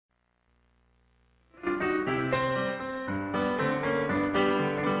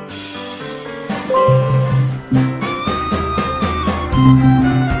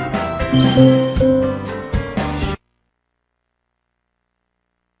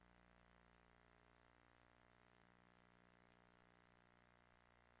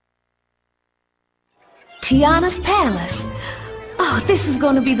Tiana's Palace. Oh, this is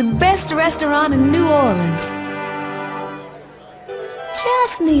going to be the best restaurant in New Orleans.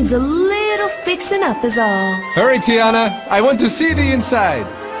 Just needs a little fixing up is all. Hurry, Tiana! I want to see the inside!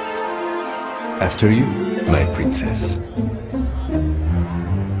 After you, my princess.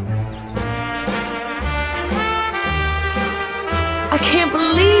 I can't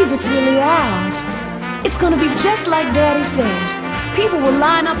believe it's really ours. It's gonna be just like Daddy said. People will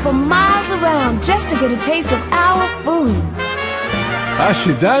line up for miles around just to get a taste of our food.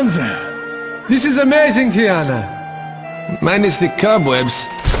 Ashidanza! This is amazing, Tiana! Minus the cobwebs.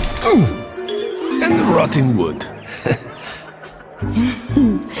 Oh, and the rotting wood.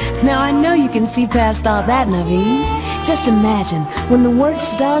 Now I know you can see past all that, Naveen. Just imagine, when the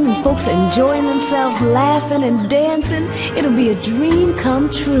work's done and folks are enjoying themselves laughing and dancing, it'll be a dream come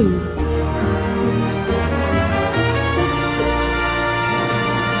true.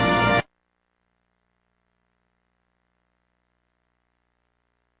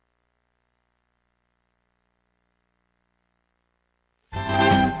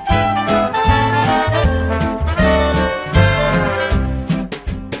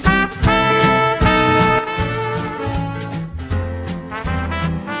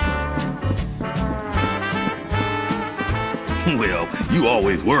 Well, you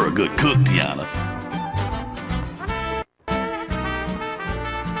always were a good cook, Tiana.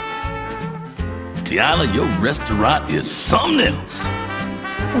 Tiana, your restaurant is something else.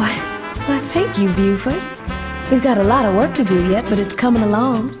 Why, thank you, Buford. We've got a lot of work to do yet, but it's coming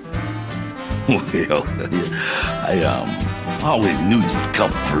along. Well, I always knew you'd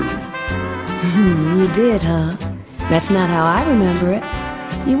come through. You did, huh? That's not how I remember it.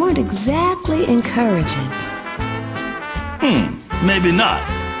 You weren't exactly encouraging. Maybe not.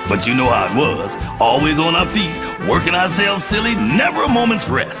 But you know how it was. Always on our feet, working ourselves silly, never a moment's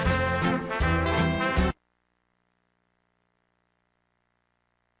rest.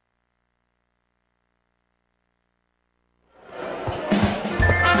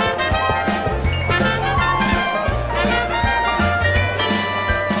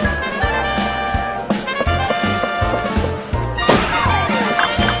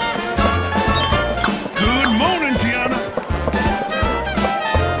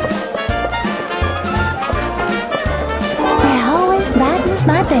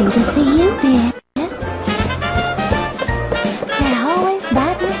 My day to see you, dear. It always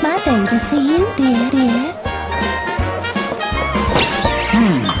brightens my day to see you, dear.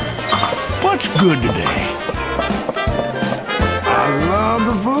 What's good today? I love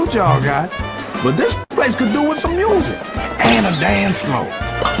the food y'all got, but this place could do with some music and a dance floor.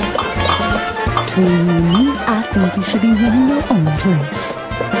 Twin, I think you should be running your own place.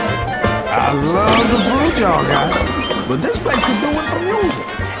 I love the food y'all got, but this place could do with some music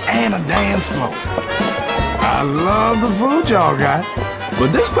and a dance floor. I love the food y'all got,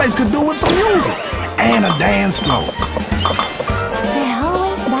 but this place could do with some music and a dance floor. It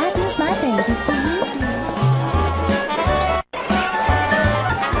always brightens my day to see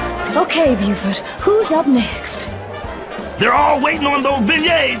you. Okay, Buford, who's up next? They're all waiting on those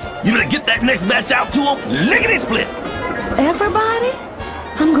beignets. You better get that next batch out to them, lickety-split. Everybody?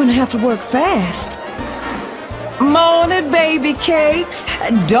 I'm gonna have to work fast. Morning, baby cakes.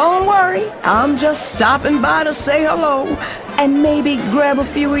 Don't worry, I'm just stopping by to say hello and maybe grab a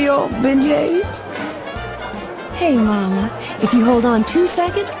few of your beignets. Hey, Mama, if you hold on 2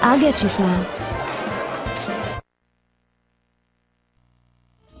 seconds, I'll get you some.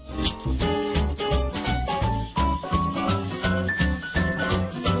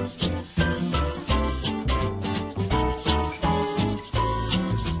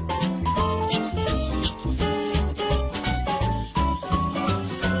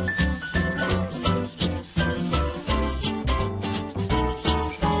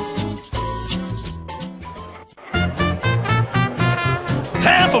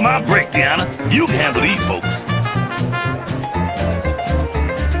 Time for my break, Tiana. You can handle these folks.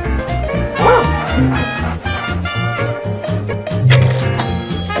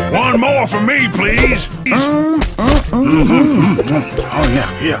 One more for me, please. Oh,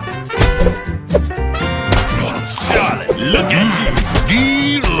 yeah. Charlotte, look at you.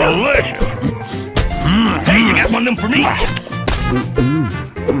 Delicious. Hey, you got one of them for me?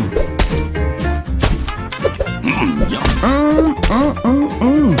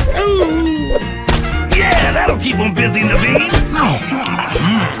 Yeah, that'll keep them busy, Naveen.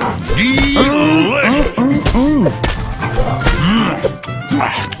 Delicious.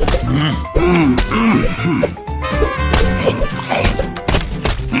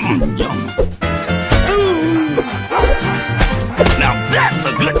 Now that's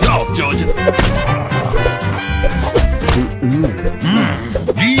a good toss, Georgia.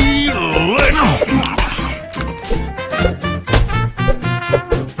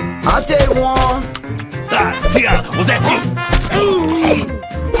 I'll take one. Tiana, was that you?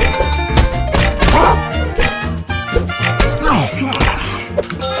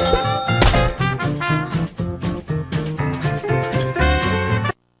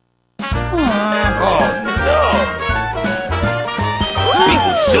 Oh, no!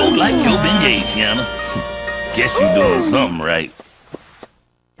 People sure like your beignets, Tiana. Guess you're doing something right.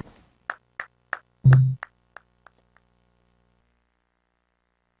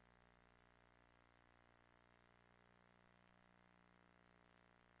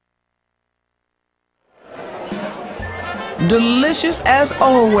 Delicious as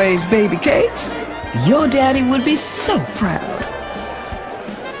always, baby cakes. Your daddy would be so proud.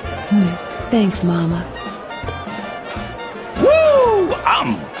 Thanks, Mama. Woo!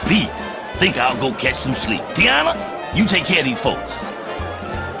 I'm beat. Think I'll go catch some sleep. Tiana, you take care of these folks.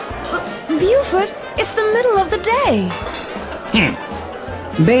 Buford, it's the middle of the day.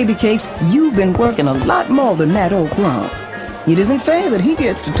 Baby cakes, you've been working a lot more than that old grump. It isn't fair that he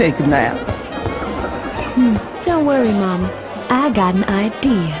gets to take a nap. Don't worry, Mama. I got an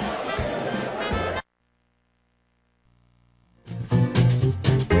idea.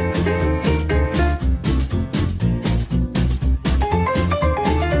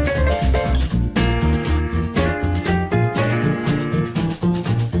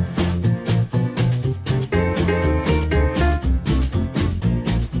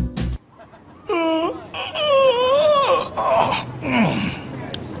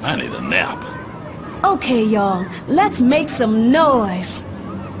 I need a nap. Okay, y'all, let's make some noise.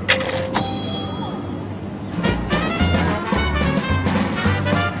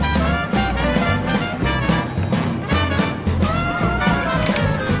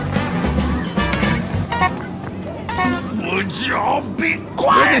 Would y'all be Where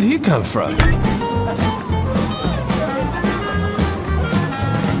quiet? did he come from?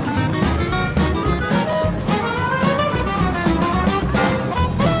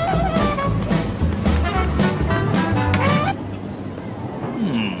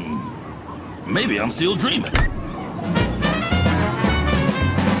 Maybe I'm still dreaming.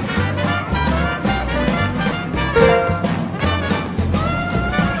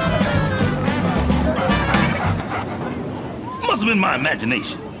 Must have been my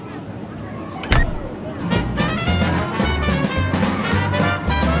imagination.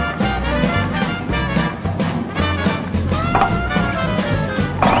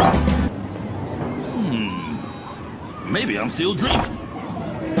 Maybe I'm still dreaming.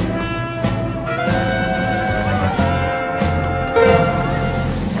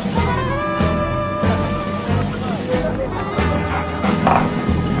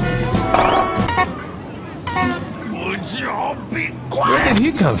 Y'all be quiet! Where did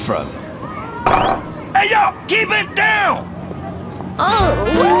he come from? Hey, y'all, keep it down!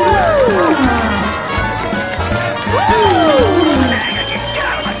 Get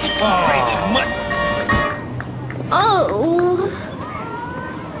out of my kitchen, you crazy mutt!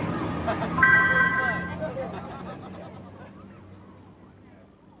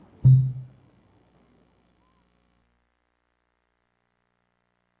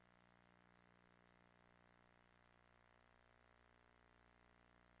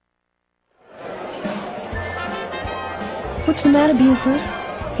 What's the matter, Buford?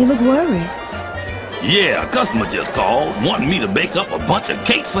 You look worried. Yeah, a customer just called, wanting me to bake up a bunch of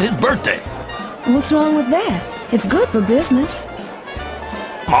cakes for his birthday. What's wrong with that? It's good for business.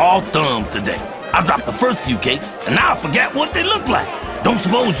 I'm all thumbs today. I dropped the first few cakes, and now I forgot what they look like. Don't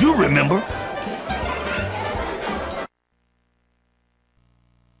suppose you remember?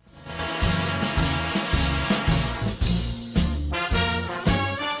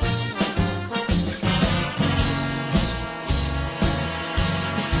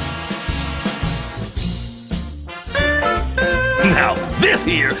 Now, this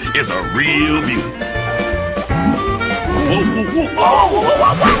here is a real beauty. Whoa, whoa, whoa, oh, whoa,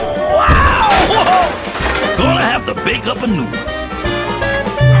 whoa, whoa, wow! Whoa. Gonna have to bake up a new one.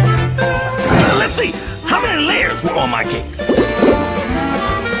 Let's see, how many layers were on my cake?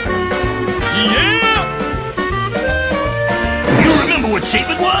 Yeah! You remember what shape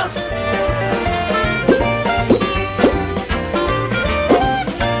it was?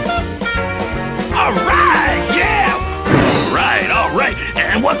 All right, yeah! All right.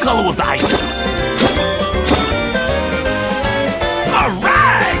 And what color was the ice cream? All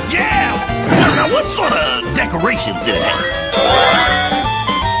right, yeah! Now, what sort of decorations did it have?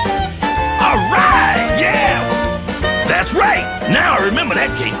 All right, yeah! That's right! Now I remember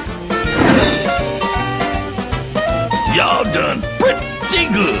that cake. Y'all done pretty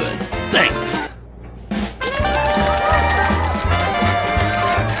good. Thanks.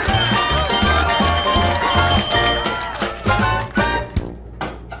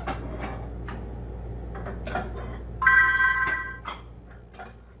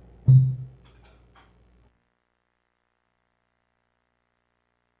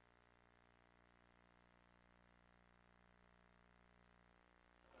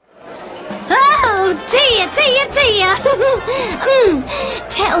 Tia!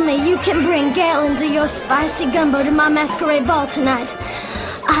 Tell me you can bring gallons of your spicy gumbo to my masquerade ball tonight.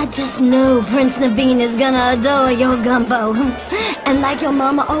 I just know Prince Naveen is gonna adore your gumbo. And like your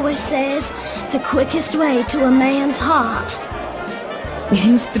mama always says, the quickest way to a man's heart.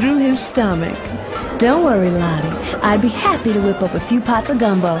 He's through his stomach. Don't worry, Lottie. I'd be happy to whip up a few pots of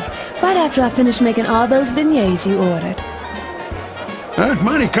gumbo right after I finish making all those beignets you ordered. That's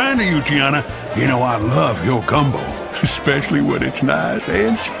mighty kind of you, Tiana. You know I love your gumbo, especially when it's nice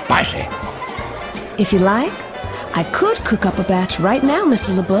and spicy. If you like, I could cook up a batch right now,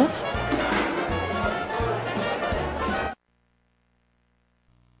 Mr. LaBeouf.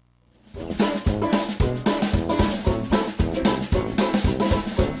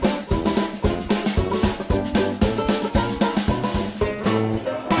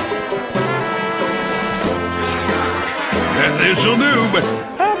 This'll do, but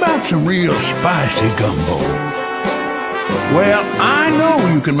how about some real spicy gumbo? Well, I know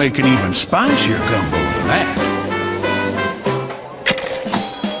you can make an even spicier gumbo than that.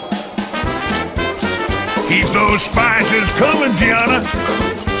 Keep those spices coming, Tiana.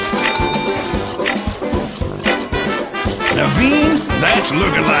 Naveen, that's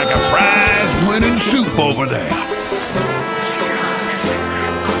looking like a prize-winning soup over there.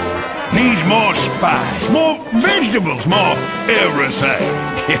 Needs more spice, more vegetables, more everything.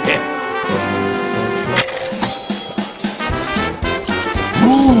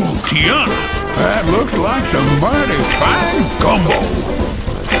 Ooh, Tiana, that looks like some mighty fine gumbo.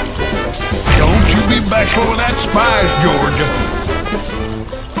 Don't you be bashful with that spice, Georgia.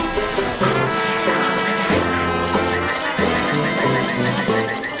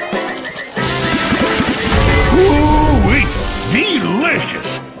 Ooh-wee, delicious.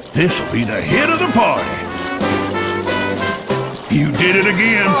 This'll be the hit of the party. You did it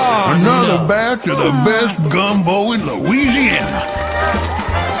again. Another batch of the best gumbo in Louisiana.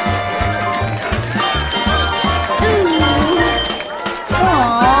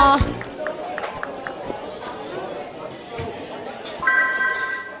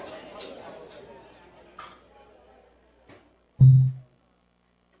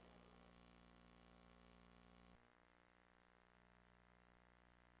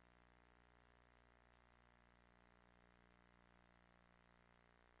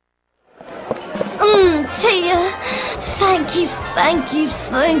 Tia, thank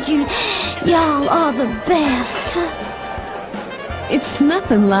you. Y'all are the best. It's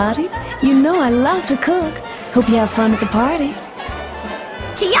nothing, Lottie. You know I love to cook. Hope you have fun at the party.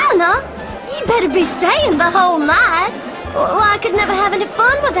 Tiana, you better be staying the whole night. Or I could never have any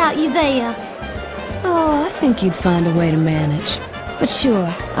fun without you there. Oh, I think you'd find a way to manage. But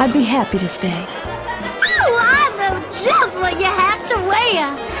sure, I'd be happy to stay. Oh, I know just what you have to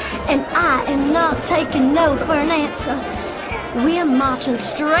wear. And I am not taking no for an answer. We're marching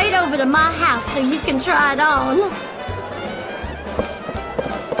straight over to my house so you can try it on.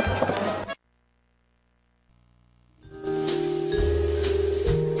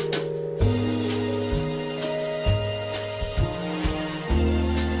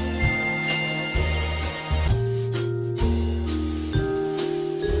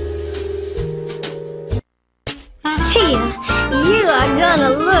 Tia, you are gonna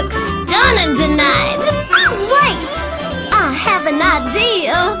look stunning tonight. Wait, I have an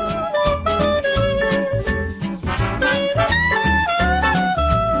idea.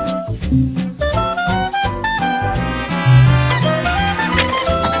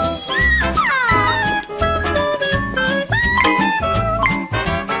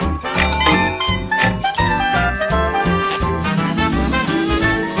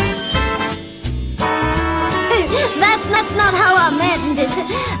 That's not how I imagined it.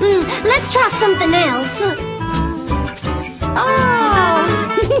 Let's try something else. Oh!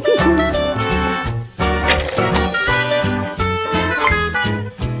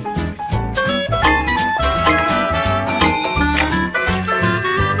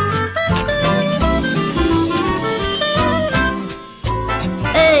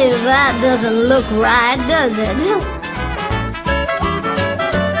 Hey, that doesn't look right, does it?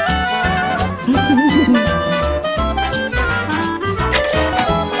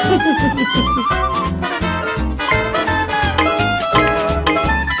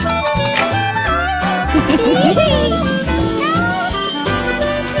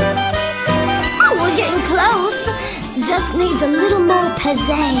 Oh, we're getting close. Just needs a little more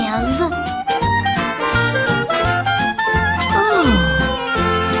pizzazz.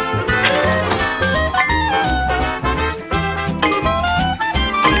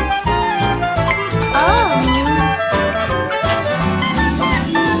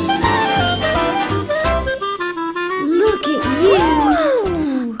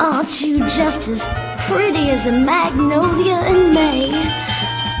 as pretty as a magnolia in May.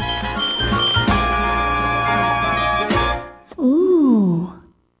 Ooh.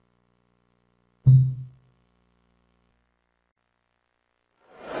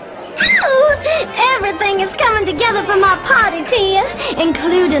 Everything is coming together for my party, Tia,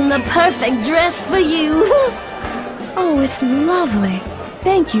 including the perfect dress for you. Oh, it's lovely.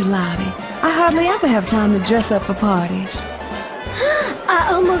 Thank you, Lottie. I hardly ever have time to dress up for parties.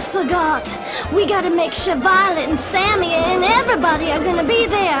 I almost forgot. We gotta make sure Violet and Sammy and everybody are gonna be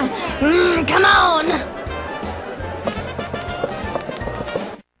there. Come on!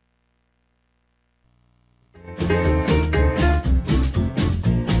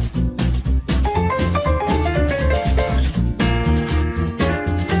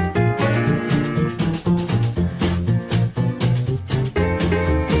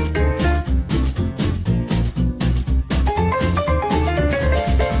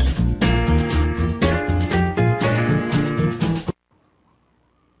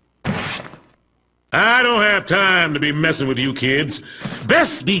 I don't have time to be messing with you kids.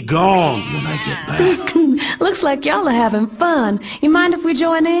 Best be gone when I get back. Looks like y'all are having fun. You mind if we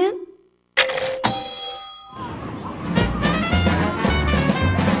join in?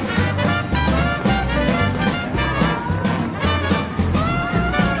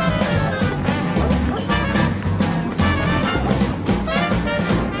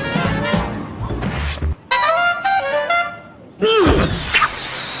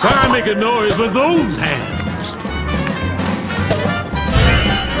 Try making noise with those hands.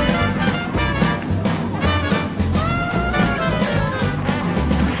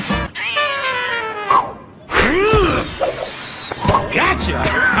 Gotcha!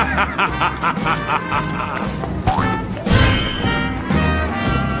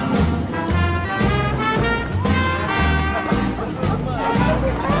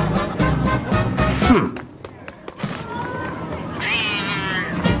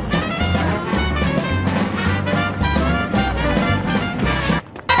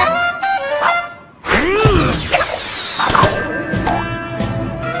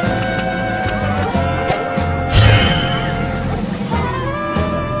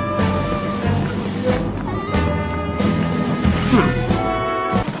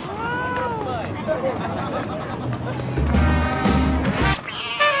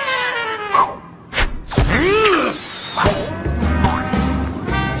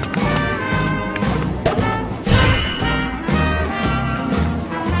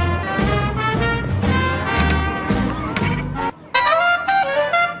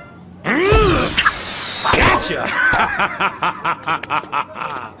 Gotcha!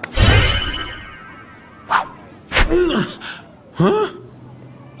 Huh?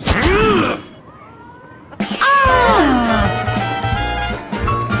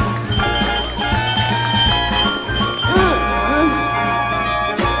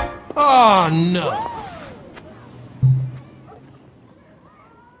 Oh, no.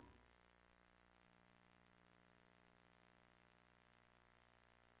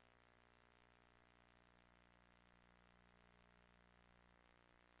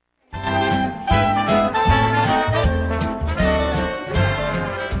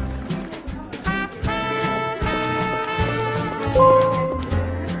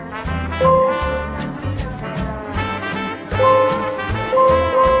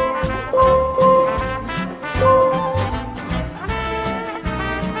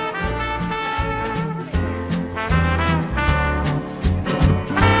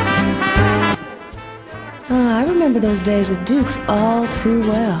 I remember those days at Duke's all too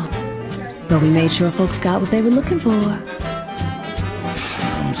well. But we made sure folks got what they were looking for.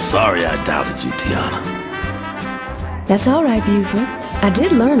 I'm sorry I doubted you, Tiana. That's all right, Buford. I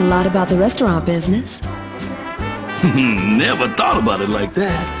did learn a lot about the restaurant business. Never thought about it like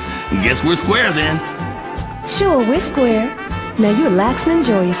that. Guess we're square then. Sure, we're square. Now you relax and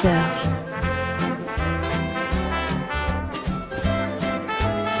enjoy yourself.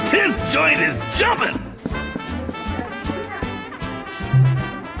 This joint is jumping!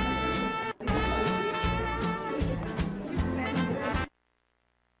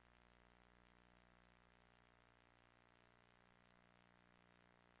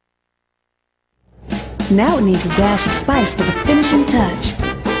 Now it needs a dash of spice for the finishing touch.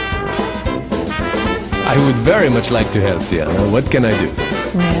 I would very much like to help, Tiana. What can I do?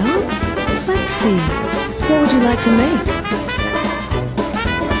 Well, let's see. What would you like to make?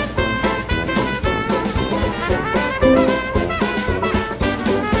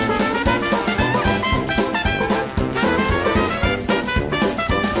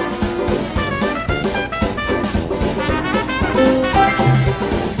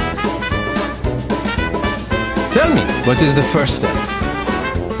 What is the first step?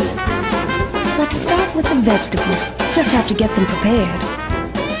 Let's start with the vegetables. Just have to get them prepared.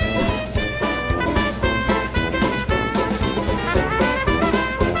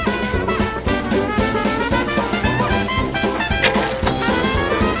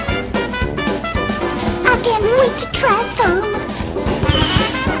 I can't wait to try some.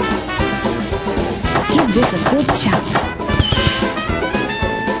 Give this a good chop.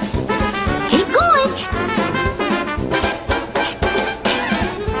 Keep going.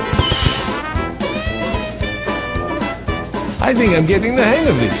 I think I'm getting the hang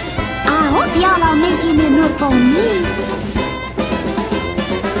of this. I hope y'all are making enough for me.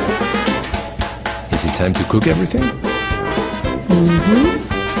 Is it time to cook everything?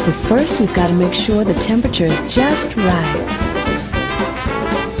 But first, we've got to make sure the temperature is just right.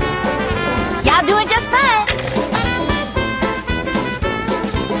 Y'all doing just fine.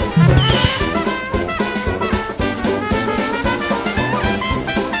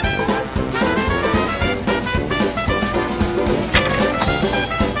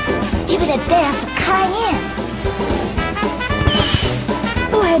 Give it a dash of cayenne.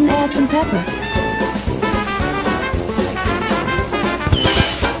 Go ahead and add some pepper.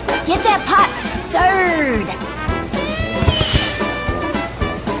 Get that pot stirred.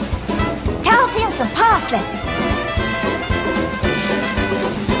 Toss in some parsley.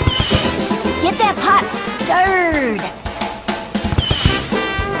 Get that pot stirred.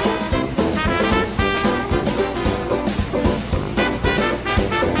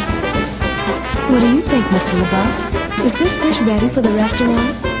 What do you think, Mr. LeBeau? Is this dish ready for the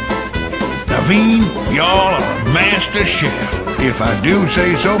restaurant? Naveen, y'all are a master chef, if I do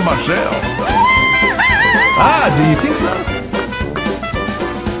say so myself. Ah, do you think so?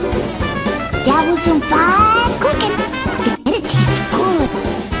 That was some fine cooking. It tastes good.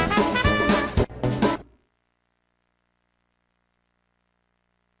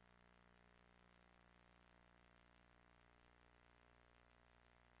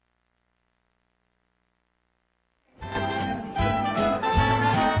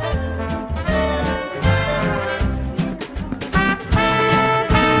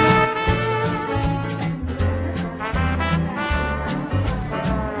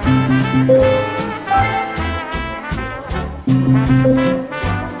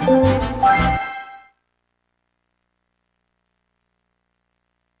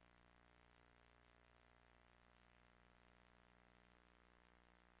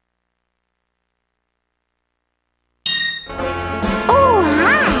 Oh,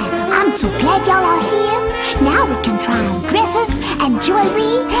 hi! I'm so glad y'all are here. Now we can try on dresses and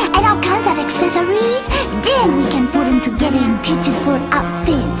jewelry and all kinds of accessories. Then we can put them together in beautiful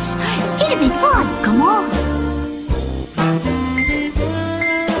outfits. It'll be fun. Come on.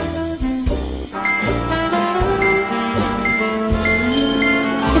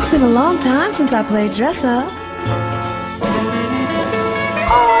 It's been a long time since I played dress up.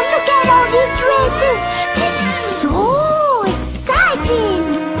 Oh, look at all these dresses. This is so exciting.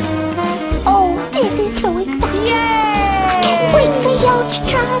 Oh, this is so exciting. Yay! I can't wait for y'all to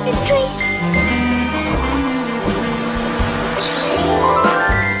try on the dress.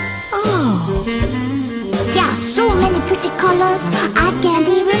 Oh, There are so many pretty colors, I can't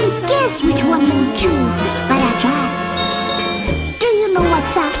even guess which one to choose, but I tried. Do you know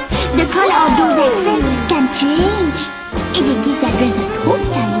what's up? The color of those accents can change. It will give that dress a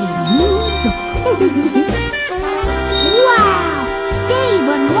totally new look. Wow! There are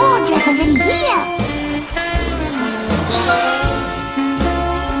even more dresses in here!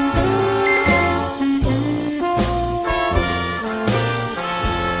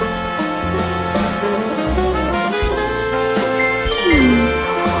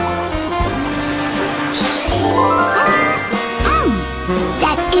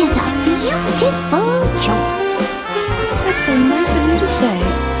 That is a beautiful choice. that's so nice of you to say.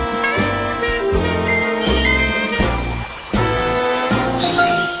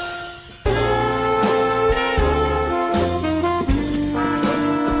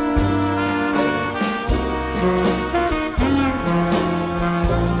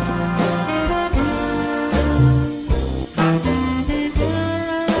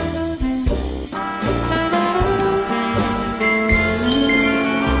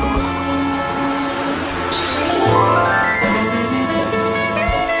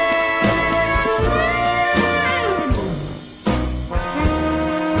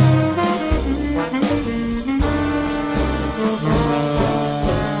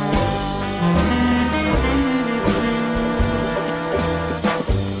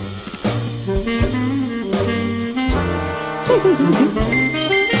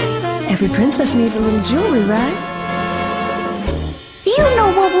 Every princess needs a little jewelry, right?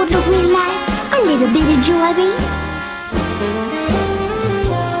 would look real nice. A little bit of jewelry.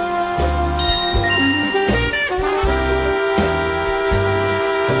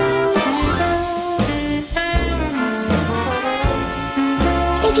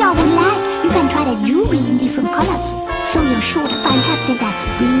 If y'all would like, you can try the jewelry in different colors, so you're sure to find something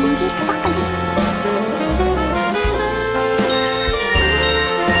that's really sparkly.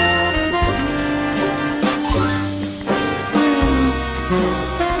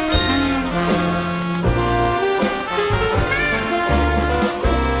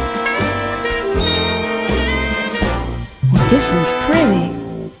 This one's pretty.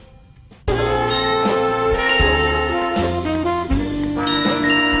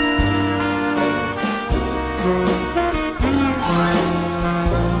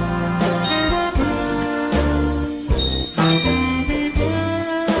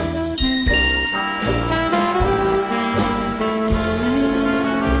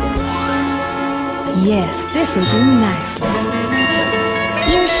 Yes, this'll do nicely.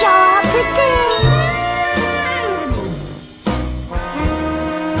 You sure are pretty.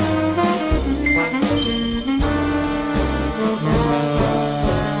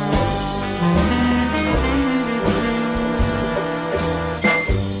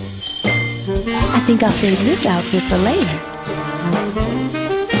 I think I'll save this outfit for later.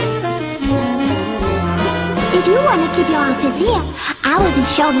 If you want to keep your outfits here, I will be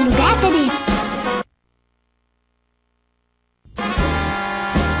sure to look after them.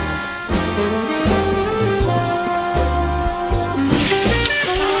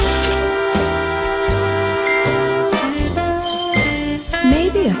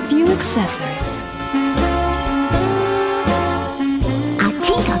 Maybe a few accessories. I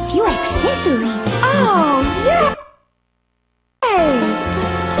think a few accessories. Oh, yeah!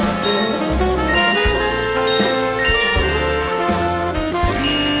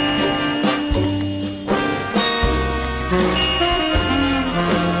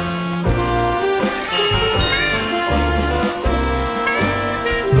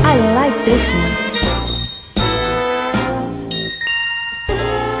 I like this one.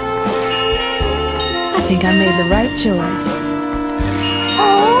 I think I made the right choice.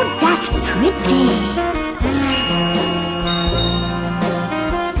 Oh, that's pretty.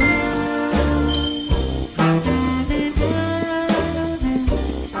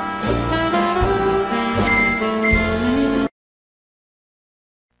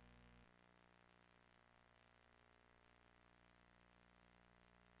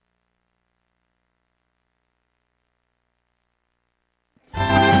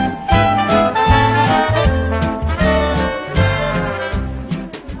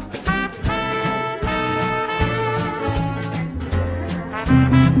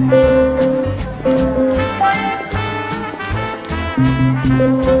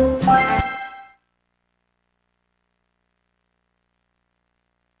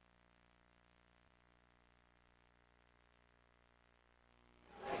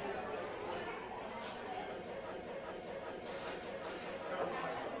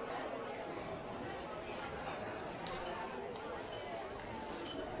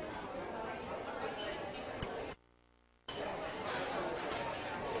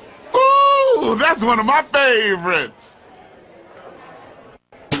 Ooh, that's one of my favorites.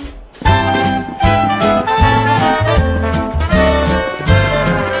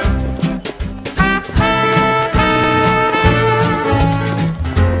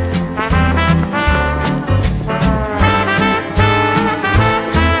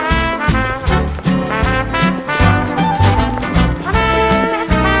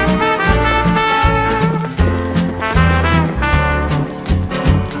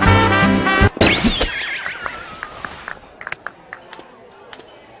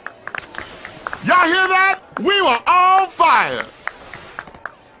 Y'all hear that? We were on fire.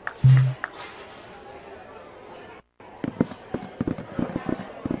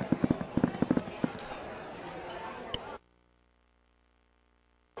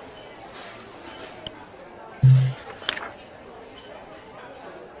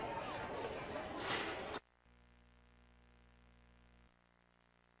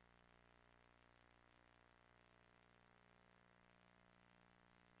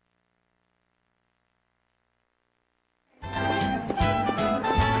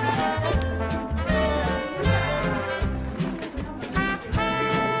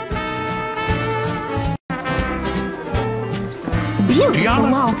 Beautiful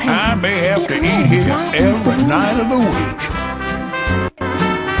Tiana, wallpaper. I may have to eat here every night of the week.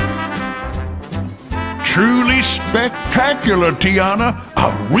 Truly spectacular, Tiana.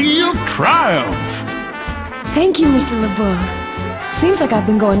 A real triumph. Thank you, Mr. LeBeouf. Seems like I've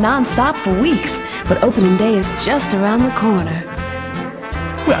been going non-stop for weeks, but opening day is just around the corner.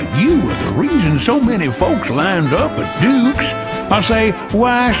 Well, you were the reason so many folks lined up at Duke's. I say,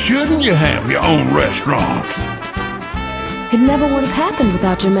 why shouldn't you have your own restaurant? It never would have happened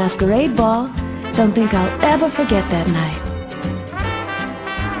without your masquerade ball. Don't think I'll ever forget that night.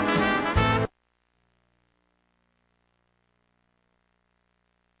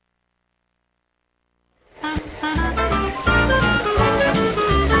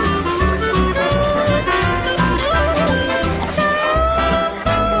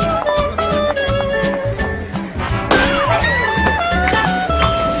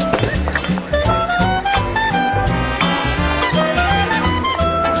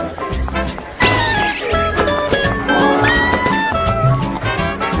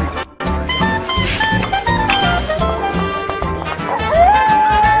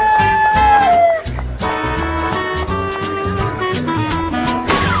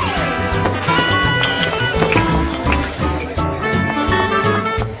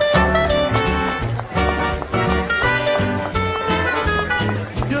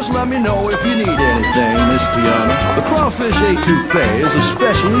 Let me know if you need anything, Miss Tiana. The crawfish etouffee is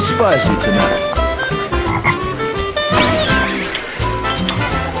especially spicy tonight.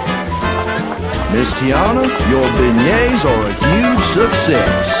 Miss Tiana, your beignets are a huge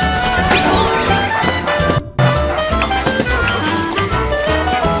success.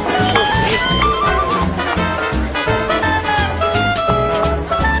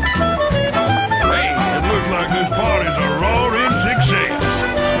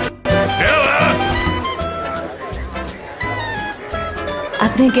 I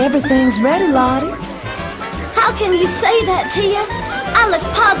think everything's ready, Lottie. How can you say that, Tia? I look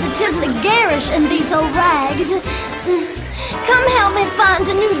positively garish in these old rags. Come help me find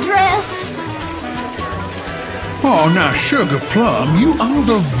a new dress. Oh, now, Sugar Plum, you are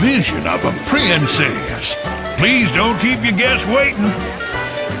the vision of a princess. Please don't keep your guests waiting.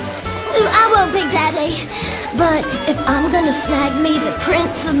 Ooh, I won't, Big Daddy. But if I'm gonna snag me the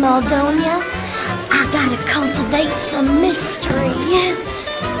Prince of Maldonia, I gotta cultivate some mystery.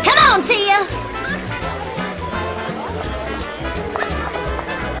 Come on, Tia!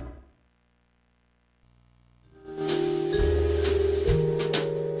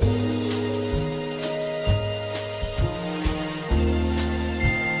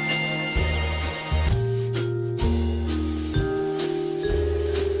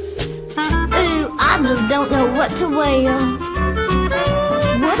 Ooh, I just don't know what to wear.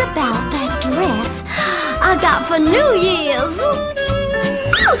 What about that dress I got for New Year's?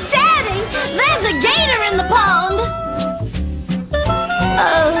 Oh, Daddy! There's a gator in the pond!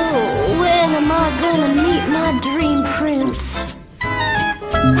 Oh, when am I gonna meet my dream prince?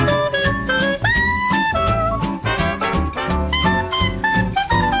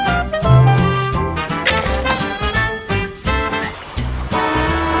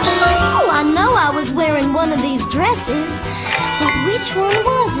 Oh, I know I was wearing one of these dresses, but which one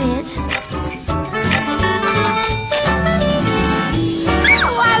was it?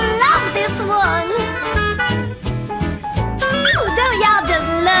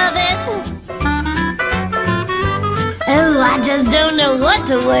 Oh, I just don't know what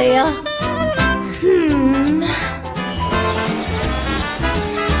to wear.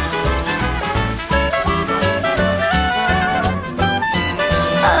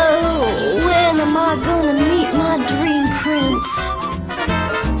 Oh, when am I gonna meet my dream prince?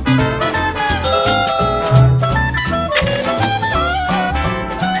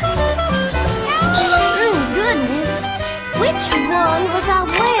 Oh, goodness. Which one was I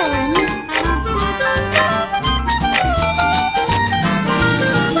wearing?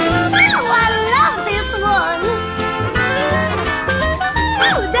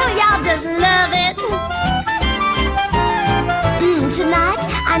 Tonight,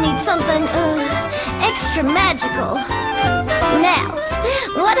 I need something, extra magical. Now,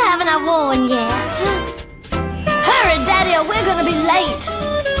 what haven't I worn yet? Hurry, Daddy, or we're gonna be late.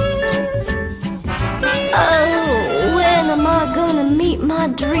 Oh, when am I gonna meet my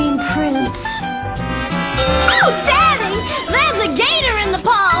dream prince? Oh, Daddy! There's a gator in the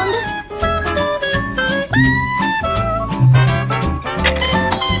pond!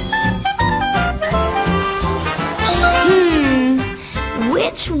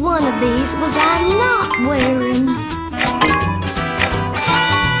 Which one of these was I not wearing?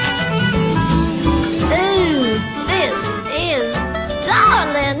 Ooh, this is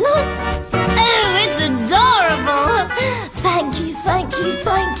darling! Oh, it's adorable! Thank you, thank you,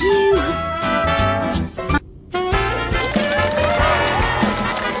 thank you!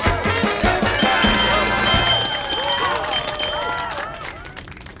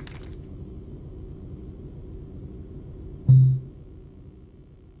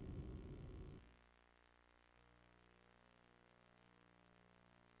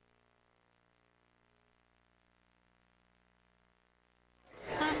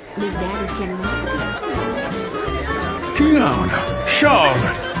 With Daddy's generosity. Tiana,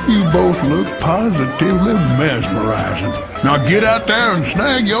 Charlotte, you both look positively mesmerizing. Now get out there and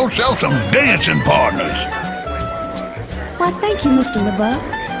snag yourself some dancing partners. Why, thank you, Mr. LeBeau.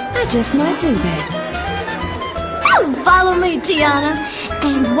 I just might do that. Follow me, Tiana,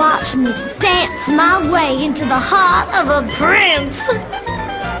 and watch me dance my way into the heart of a prince.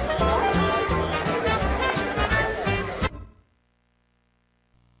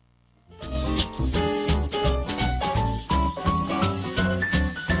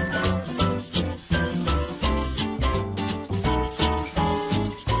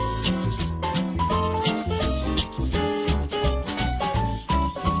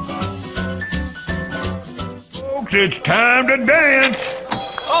 It's time to dance.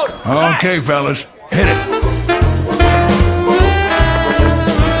 Oh, Okay, fellas, hit it.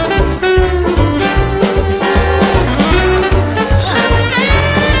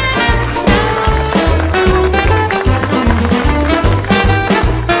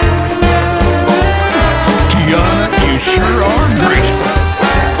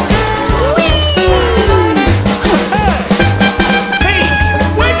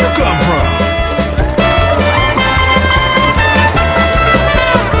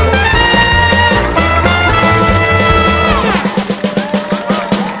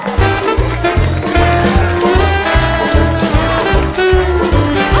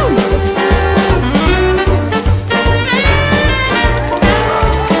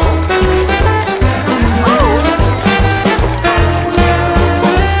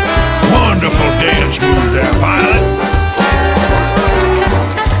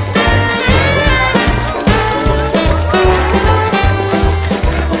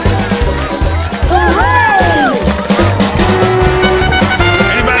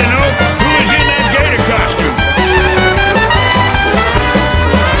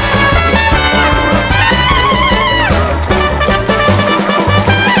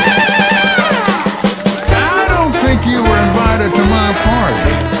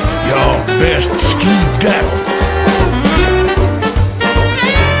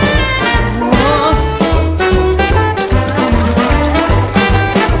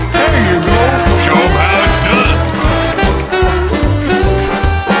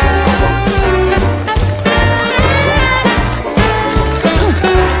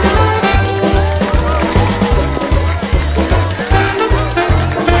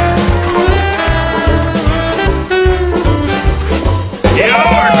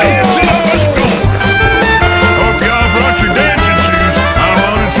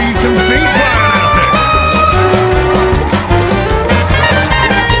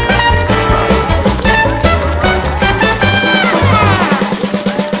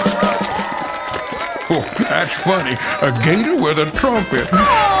 That's funny. A gator with a trumpet.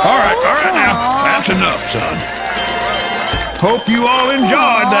 All right now. That's enough, son. Hope you all enjoyed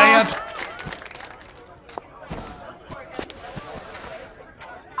that.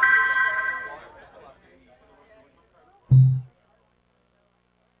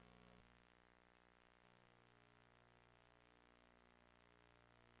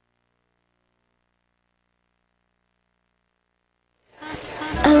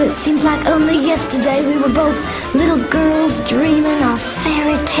 Oh, it seems like only yesterday we were both little girls dreaming our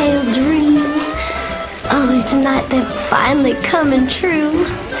fairy tale dreams. Oh, and tonight they're finally coming true.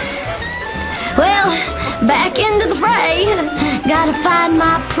 Well, back into the fray. Gotta find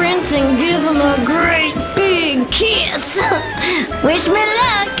my prince and give him a great big kiss. Wish me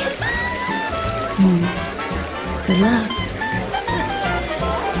luck. Good luck.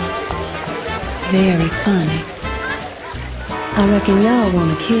 Very funny. I reckon y'all want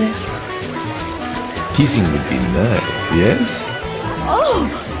a kiss. Kissing would be nice, yes?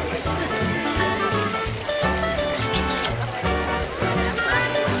 Oh!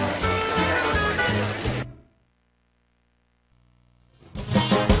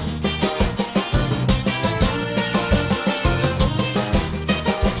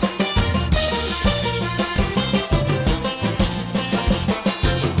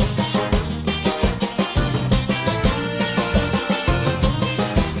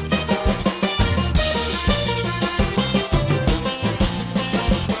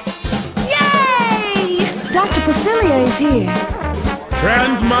 Facilier's here.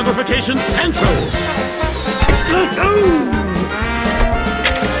 Transmogrification Central!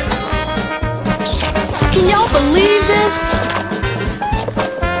 Can y'all believe this?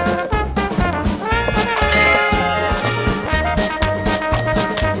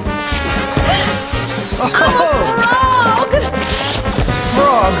 Oh!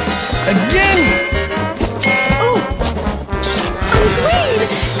 Frog! Again! Oh! I'm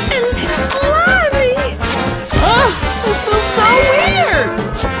green!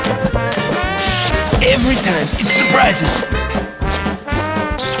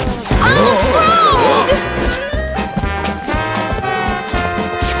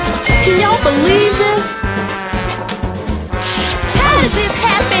 Can y'all believe this? How did this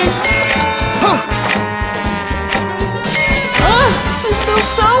happen? This feels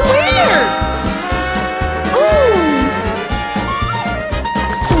so weird. Ooh.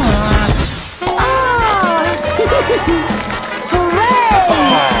 Hooray!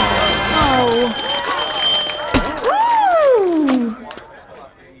 Oh. Woo!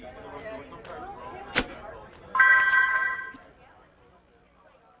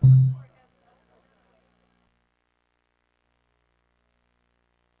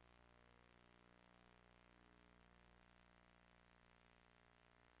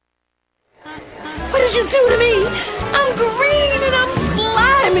 What did you do to me? I'm green and I'm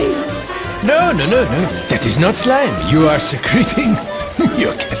slimy. No. That is not slime. You are secreting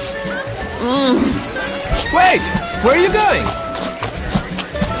mucus. Wait! Where are you going?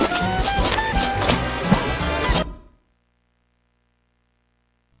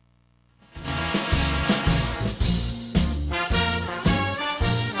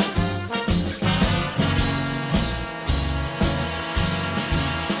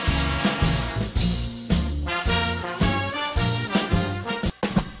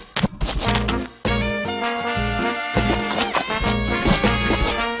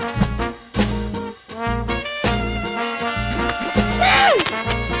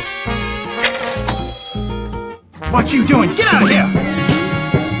 What you doing? Get out of here!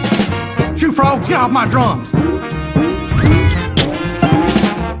 Shoe frogs, get off my drums!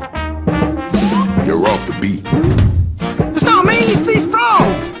 Psst, you're off the beat. It's not me, it's these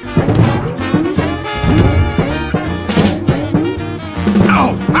frogs!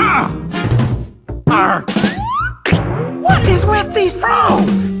 No! What is with these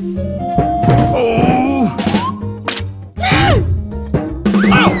frogs? Oh!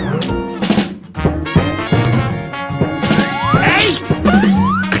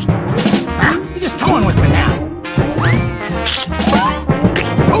 You're just toying with me now.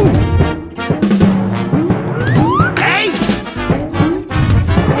 Ooh. Hey!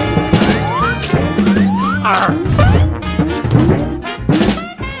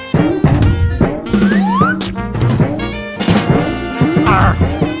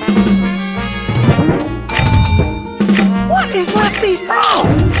 What is with these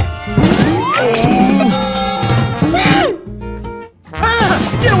frogs?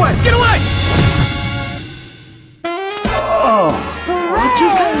 Get away! Get away! Oh, what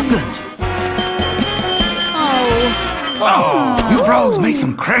just happened? Oh, you frogs make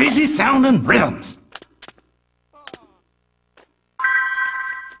some crazy sounding rhythms.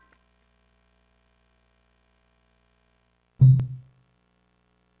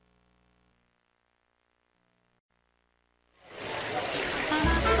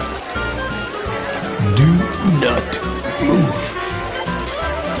 Do not move.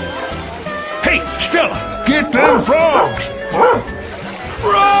 Hey, Stella, get them frogs!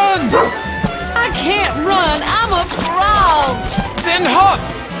 Run! I can't run. I'm a frog. Then hop!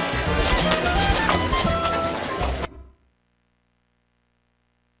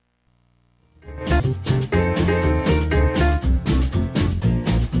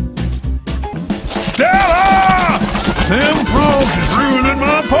 Stella! Them frogs is ruining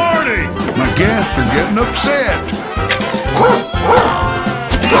my party! My guests are getting upset.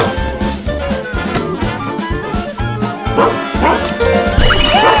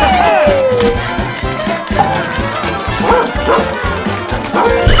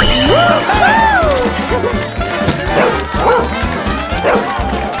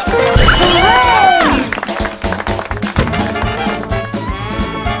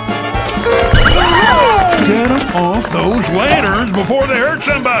 Get them off those lanterns before they hurt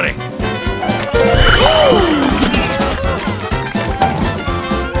somebody!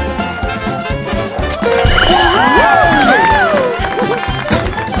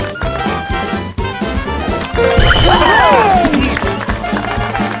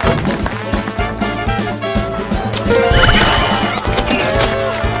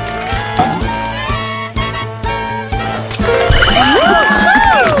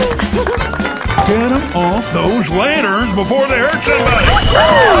 Get them off those lanterns before they hurt somebody!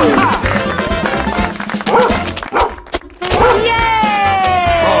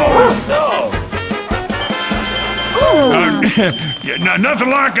 Nothing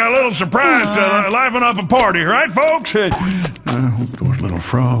like a little surprise to liven up a party, right, folks? I hope those little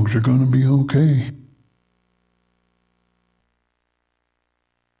frogs are gonna be okay.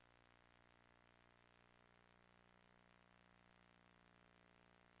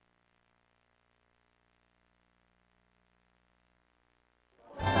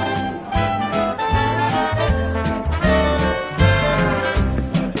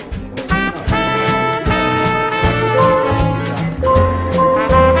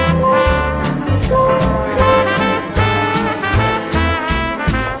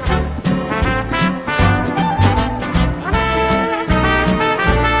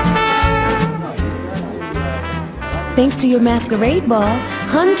 Thanks to your masquerade ball,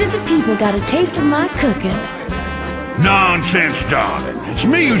 hundreds of people got a taste of my cooking. Nonsense, darling. It's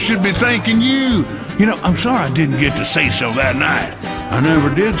me who should be thanking you. You know, I'm sorry I didn't get to say so that night. I never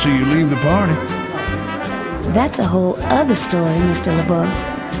did see you leave the party. That's a whole other story, Mr. LeBeau.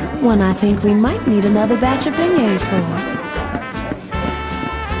 One I think we might need another batch of beignets for.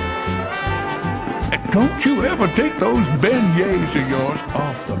 Don't you ever take those beignets of yours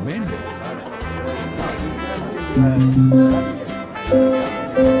off the menu.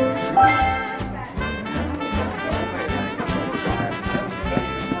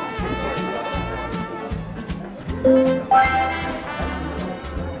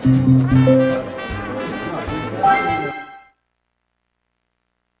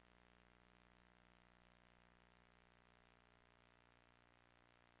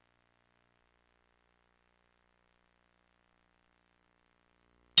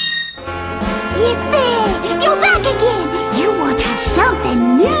 Yippee! You're back again! You want to have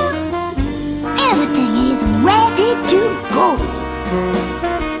something new? Everything is ready to go.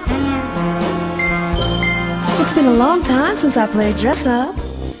 It's been a long time since I played dress up.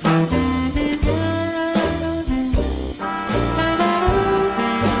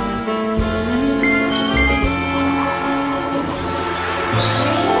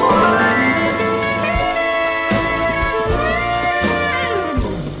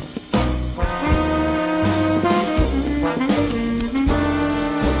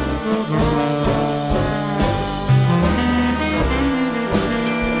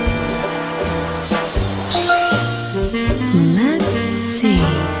 Let's see.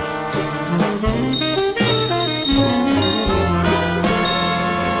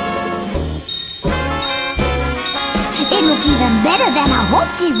 It looked even better than I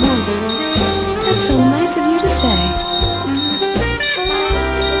hoped it would. That's so nice of you to say.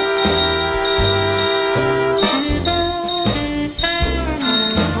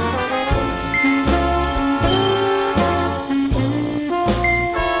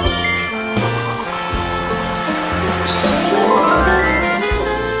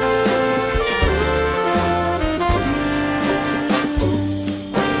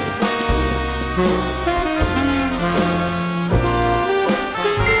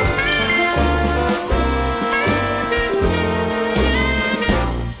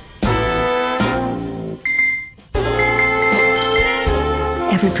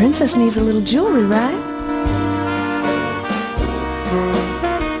 Every princess needs a little jewelry, right?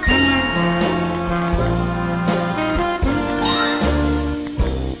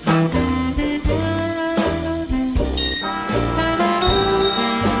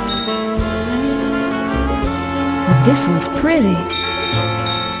 But this one's pretty.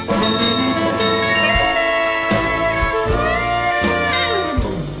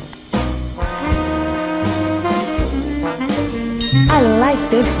 I like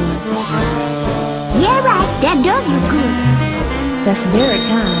this one. Yeah, right. That does look good. That's very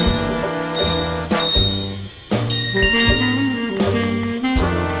kind.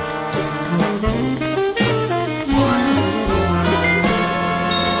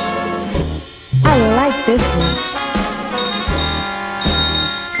 I like this one.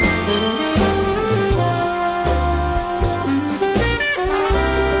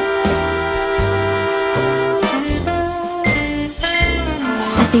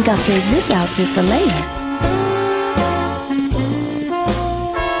 I think I'll save this outfit for later.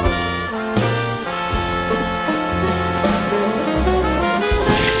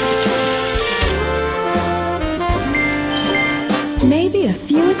 Maybe a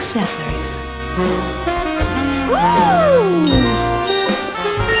few accessories.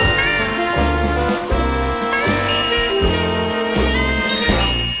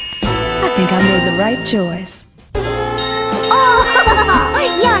 I think I made the right choice.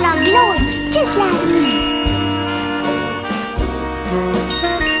 You're not glowing, just like me.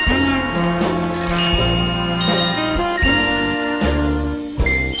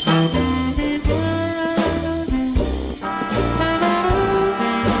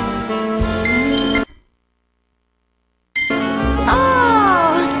 Oh!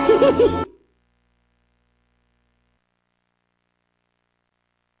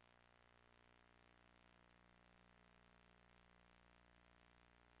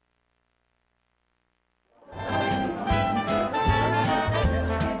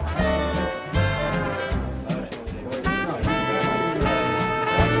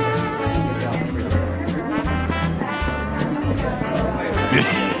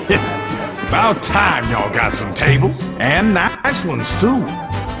 About time y'all got some tables. And nice ones, too.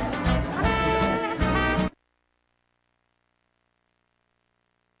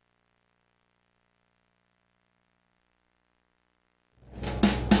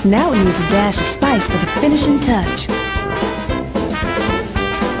 Now it needs a dash of spice for the finishing touch.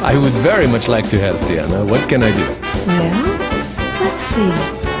 I would very much like to help, Tiana. What can I do? Well, let's see.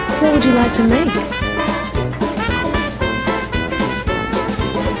 What would you like to make?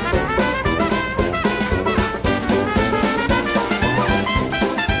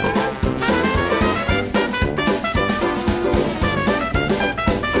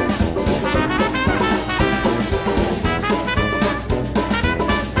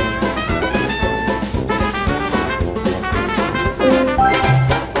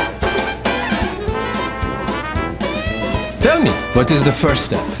 Tell me, what is the first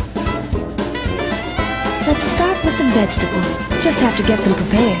step? Let's start with the vegetables. Just have to get them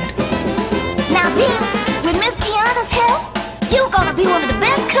prepared. Now then, with Miss Tiana's help, you're gonna be one of the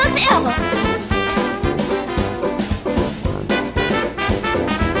best cooks ever.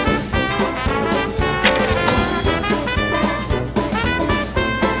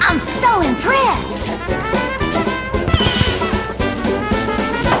 I'm so impressed.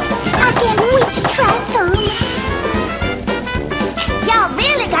 I can't wait to try some. Y'all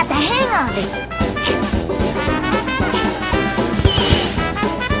really got the hang of it.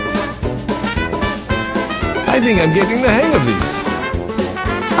 I think I'm getting the hang of this.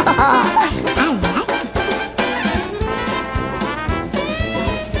 I like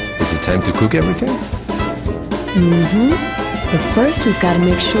it. Is it time to cook everything? Mm-hmm. But first we've got to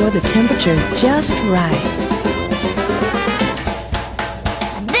make sure the temperature is just right.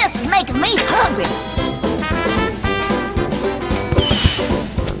 This is making me hungry.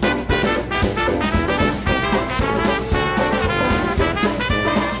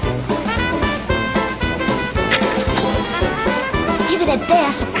 Give it a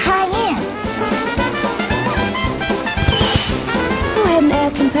dash of cayenne. Go ahead and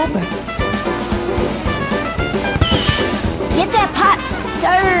add some pepper. Get that pot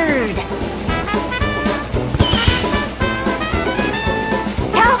stirred.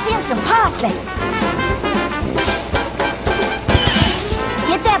 Toss in some parsley.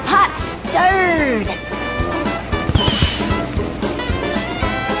 Get that pot stirred.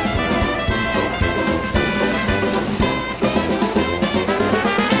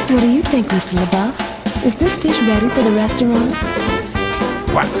 What do you think, Mr. LaBeouf? Is this dish ready for the restaurant?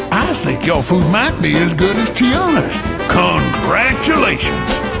 Why, I think your food might be as good as Tiana's.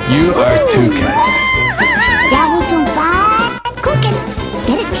 Congratulations! You are too kind. That was some fine cooking.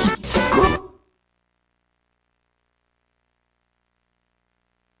 Bet it tastes good.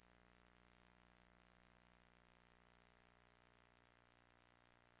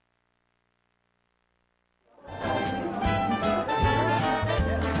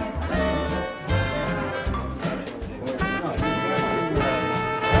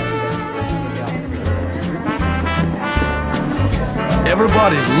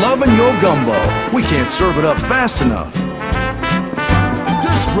 Everybody's loving your gumbo. We can't serve it up fast enough.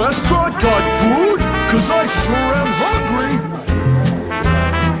 This restaurant got food? 'Cause I sure am hungry.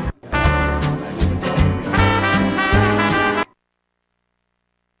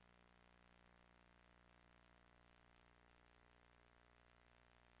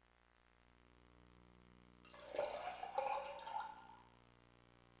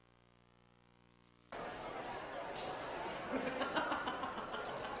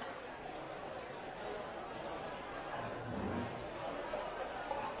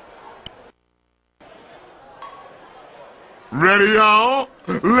 Ready, y'all?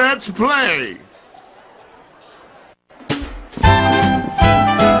 Let's play!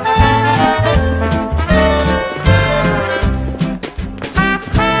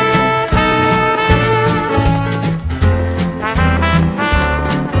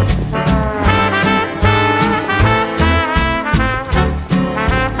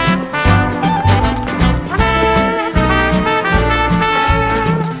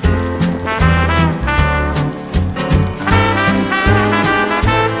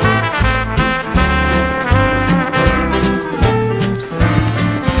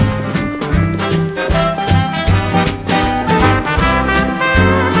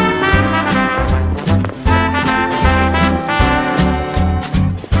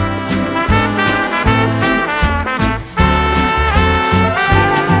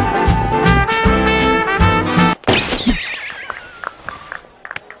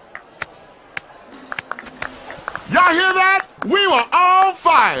 Y'all hear that? We were on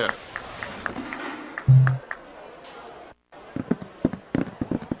fire!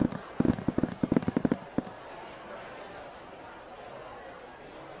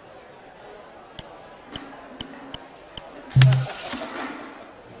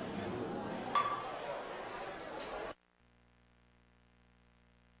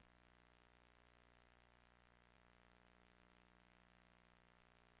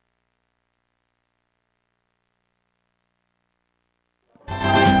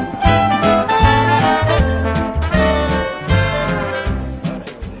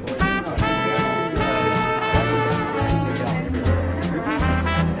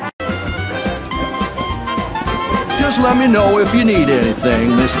 let me know if you need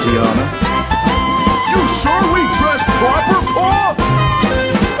anything, Miss Tiana. You sure we dress proper, Paul?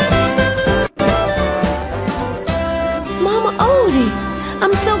 Mama Odie,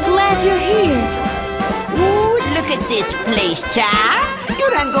 I'm so glad you're here. Ooh, look at this place, child. You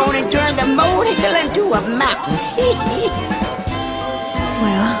done gone and turned the molehill into a mountain.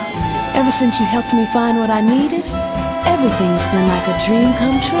 Well, ever since you helped me find what I needed, everything's been like a dream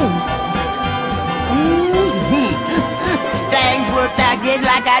come true. Things worked out just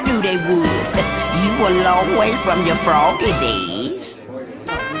like I knew they would. You were a long way from your froggy days.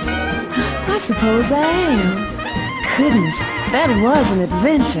 I suppose I am. Goodness, that was an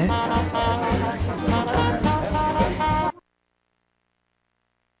adventure.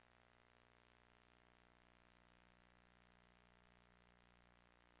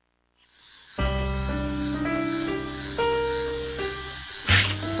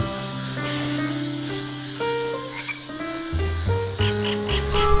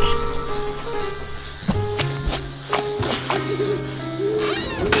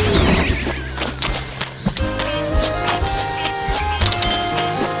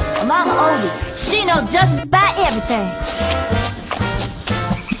 Mama Odie, she knows just about everything.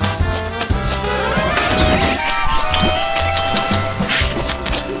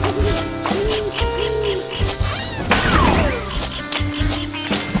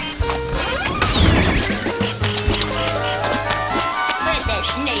 Where'd that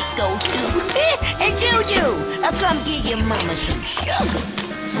snake go to? And Juju, I'll come give your mama some sugar.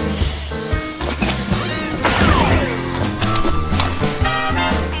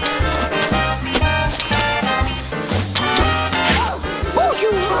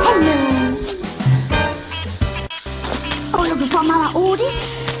 Oh, looking for Mama Odie?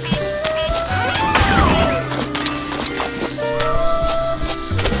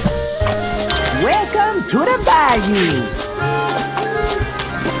 Welcome to the bayou.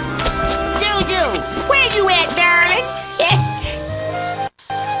 Juju, where you at, darling?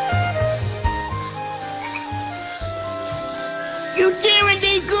 You tearing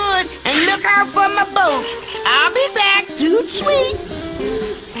these good and look out for my boat. I'll be back too sweet.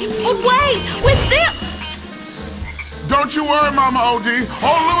 But wait, we're still... Don't you worry, Mama Odie.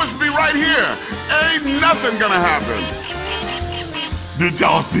 Old Louis be right here. Ain't nothing gonna happen. Did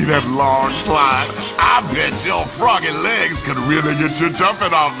y'all see that long slide? I bet your froggy legs could really get you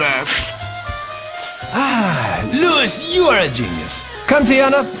jumping off that. Ah, Louis, you are a genius. Come,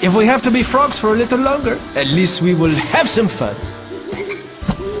 Tiana. If we have to be frogs for a little longer, at least we will have some fun.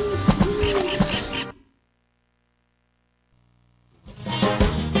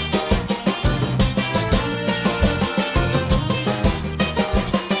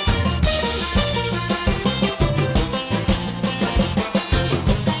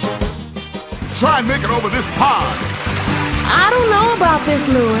 Try and make it over this pond. I don't know about this,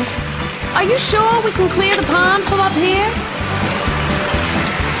 Louis. Are you sure we can clear the pond from up here?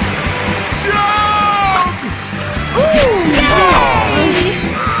 Jump! Ooh!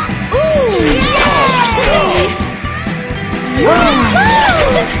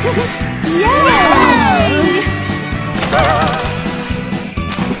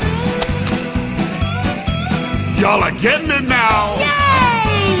 Y'all are getting it now.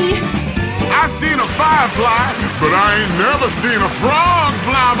 Yay! I seen a firefly, but I ain't never seen a frog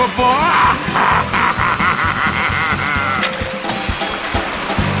fly before.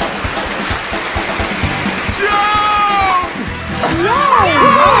 Jump! Yay!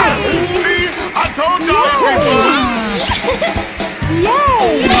 See, I told y'all it'd be fun.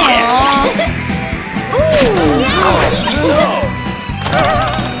 Yay!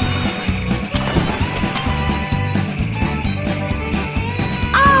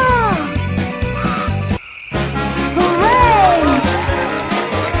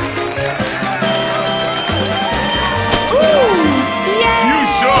 You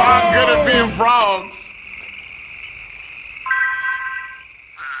sure are good at being frogs.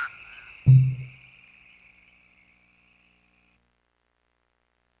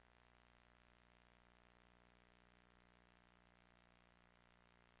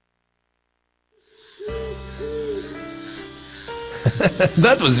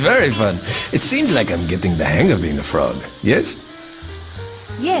 That was very fun. It seems like I'm getting the hang of being a frog, yes?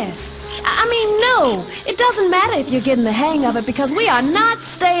 Yes. I mean, no. It doesn't matter if you're getting the hang of it because we are not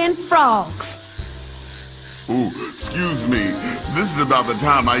staying frogs. Ooh, excuse me. This is about the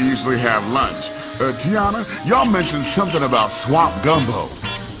time I usually have lunch. Tiana, y'all mentioned something about swamp gumbo.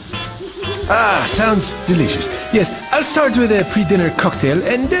 Ah, sounds delicious. Yes, I'll start with a pre-dinner cocktail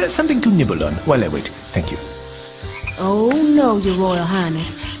and something to nibble on while I wait. Thank you. Oh no, Your Royal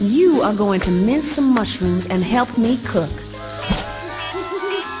Highness. You are going to mince some mushrooms and help me cook.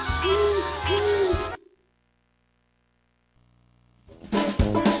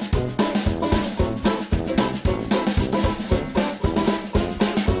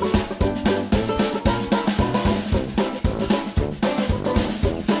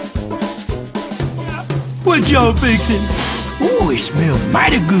 What y'all fixing? Ooh, it smells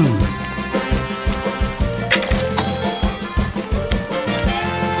mighty good.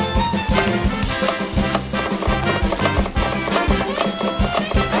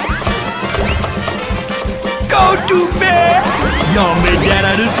 Go to bed! Y'all made that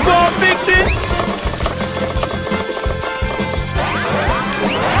out of small fixings?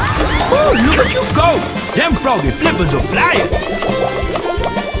 Ooh, look at you go! Them froggy flippers are flying!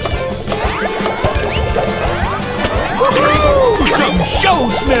 Some show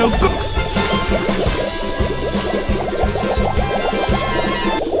smell good.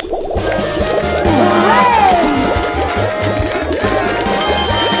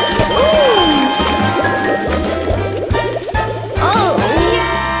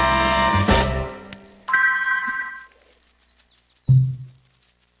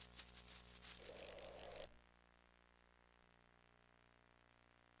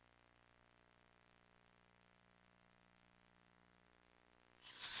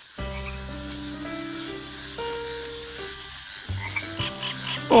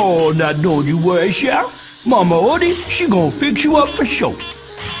 Oh, now don't you worry, Sheriff. Mama Odie, she gonna fix you up for sure.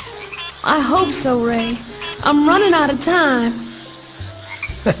 I hope so, Ray. I'm running out of time.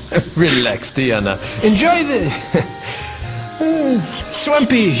 Relax, Tiana. Enjoy the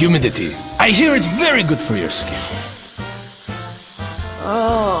swampy humidity. I hear it's very good for your skin.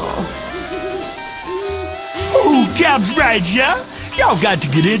 Oh. Ooh, Cap's right, yeah. Y'all got to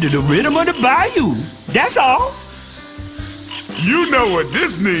get into the rhythm of the bayou. That's all. You know what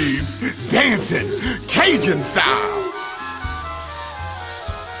this needs? Dancing, Cajun style.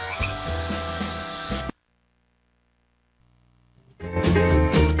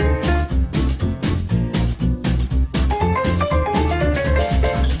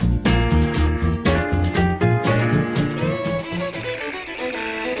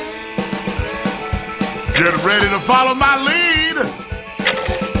 Get ready to follow my lead.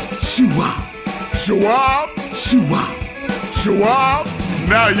 Shoo-wop, Shoo-wop, shoo-wop, shoo-wop.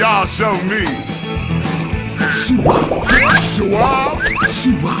 Now y'all show me. shoo-wop, Shoo-wop,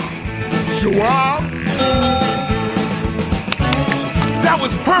 shoo-wop. shoo-wop. That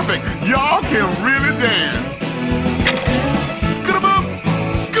was perfect. Y'all can really dance. Scooty-boop,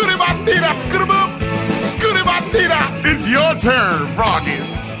 scooty-bop-dee-da, scooty-boop, scooty-bop-dee-da. It's your turn, froggies.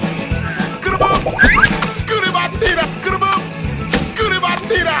 Scooty-boop, scooty-bop-dee-da, scooty-boop,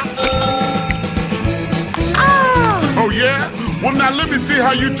 scooty-bop-dee-da. Oh yeah? Well now let me see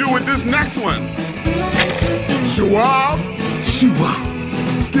how you do with this next one. Shoo-wop, Shoo-wop,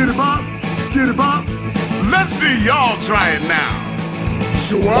 skitty-bop, skitty-bop. let's see y'all try it now.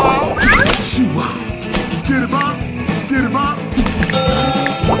 Shoo-wop, Shoo-wop, skitty-bop, skitty-bop.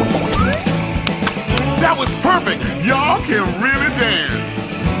 that was perfect. Y'all can really dance.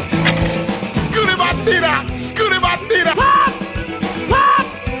 Scooty-bop-dee-da, scooty-bop-dee-da. Pop, pop.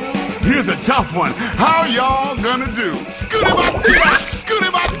 Here's a tough one. How y'all gonna do? Scooty-bop-dee-da,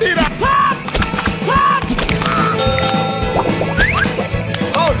 scooty-bop-dee-da. Pop, pop.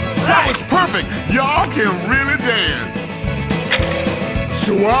 Oh, that was perfect. Y'all can really dance.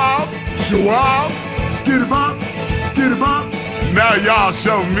 Shoo-wop, shoo-wop, Skitty-bop, skitty-bop. now y'all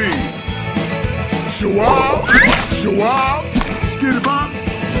show me. Shoo-wop, shoo-wop. Skitty-bop,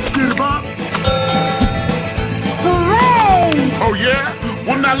 skitty-bop. Oh yeah?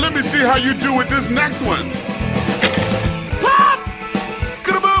 Well now let me see how you do with this next one. Pop!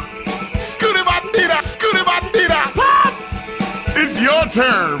 Scooty-boop! Scooty-bop-dee-da! Scooty-bop-dee-da! Pop! It's your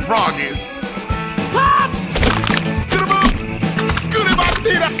turn, froggies. Pop! Scooty-boop!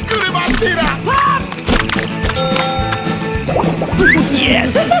 Scooty-bop-dee-da! Scooty-bop-dee-da! Pop!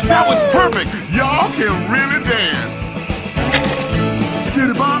 Yes! That was perfect. Y'all can really dance.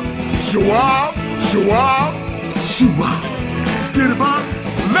 Skitty-bop, Shoo-wop! Shoo-wop! shoo-wop. Skitty-bop,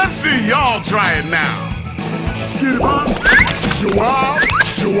 Let's see y'all try it now. skitty-bop, Shoo-wop!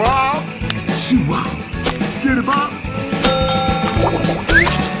 Shoo-wop! shoo-wop. Skitty-bop.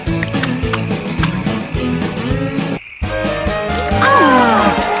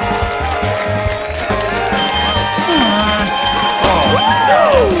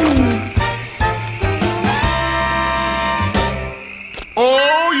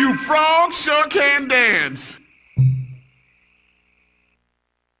 Oh, you frogs sure can dance.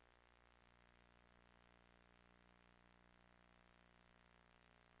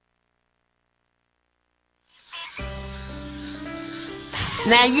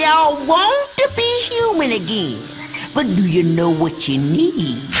 Now, y'all want to be human again, but do you know what you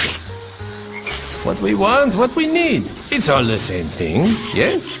need? What we want, what we need. It's all the same thing,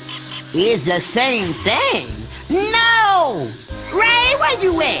 yes? It's the same thing. No! Ray, where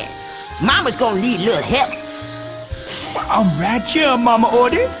you at? Mama's gonna need a little help. I'm right here, Mama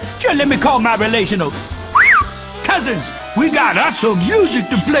Odie. Just let me call my relational. Cousins, we got us some music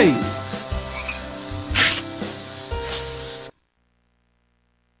to play.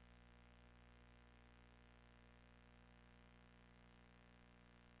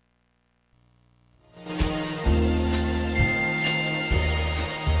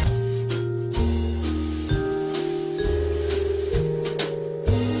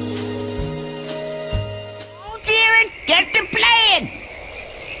 Get to playing!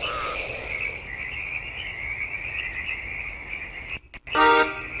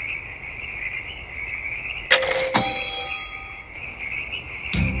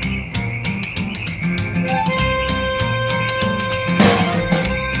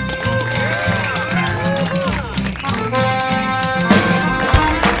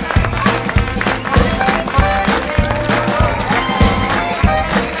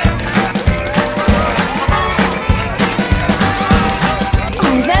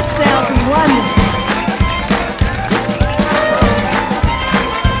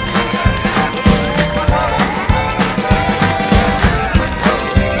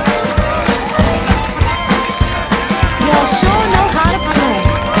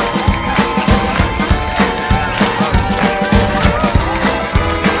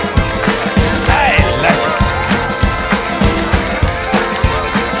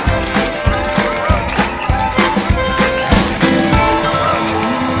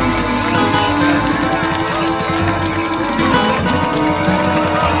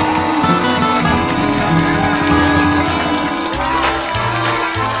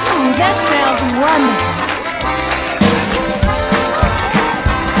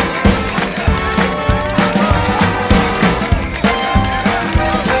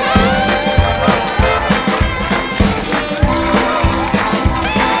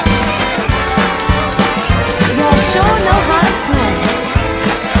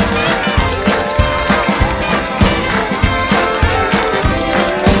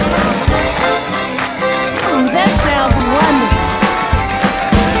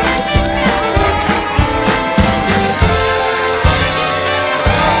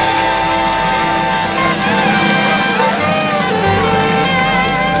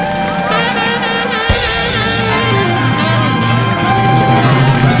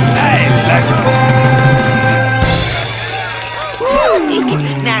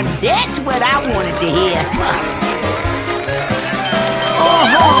 Now that's what I wanted to hear.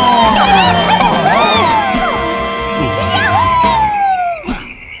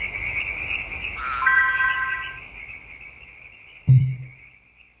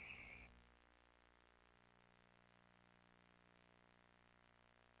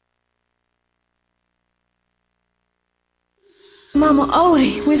 Mama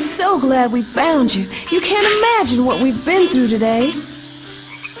Odie, we're so glad we found you. You can't imagine what we've been through today.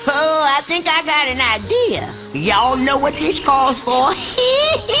 Oh, I think I got an idea. Y'all know what this calls for?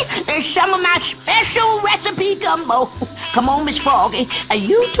 It's some of my special recipe gumbo. Come on, Miss Froggy,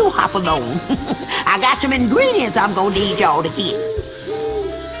 you two hop along. I got some ingredients I'm gonna need y'all to get.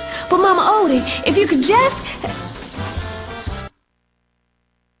 But Mama Odie, if you could just...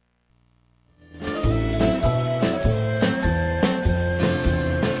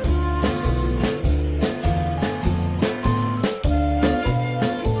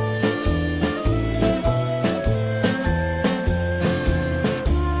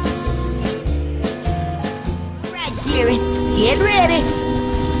 Get ready.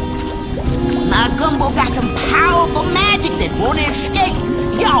 My gumbo got some powerful magic that won't escape.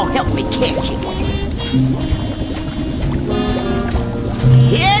 Y'all help me catch it.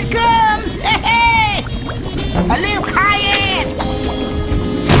 Here it comes. Hey, hey. A little cayenne.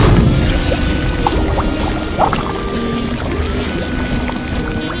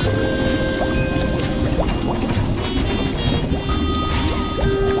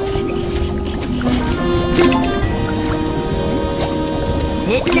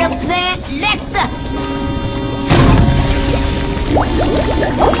 Hit your plant nectar!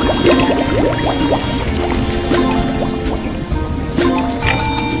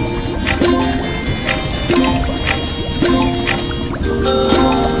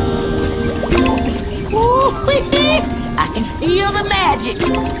 Ooh-wee-wee! I can feel the magic!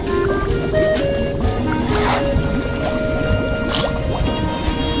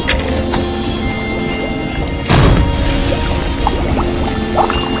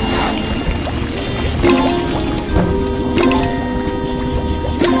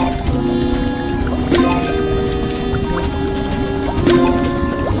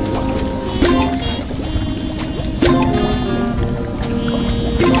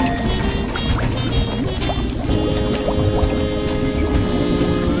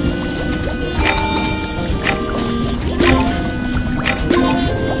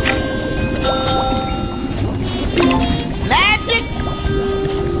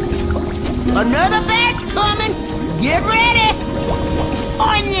 Another batch coming. Get ready.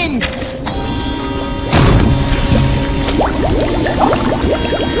 Onions.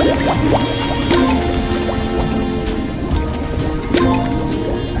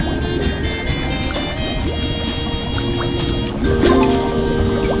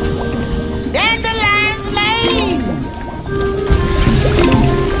 Dandelions lane.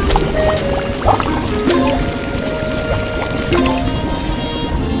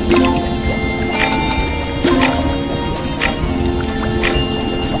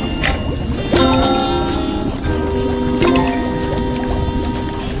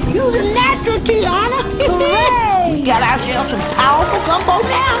 You're the natural, Tiana. Hooray! We got ourselves some powerful gumbo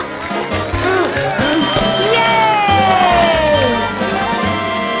now. Yay!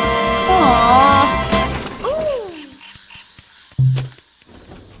 Aww.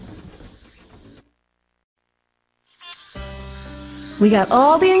 We got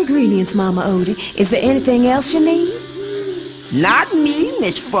all the ingredients, Mama Odie. Is there anything else you need? Not me,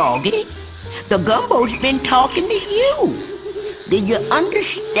 Miss Froggy. The gumbo's been talking to you. Do you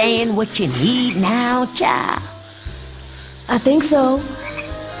understand what you need now, child? I think so.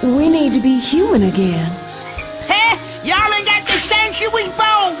 We need to be human again. Hey, y'all ain't got the sense you was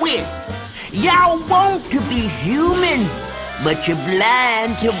born with. Y'all want to be human, but you're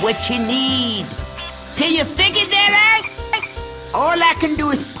blind to what you need. Till you figure that out, all I can do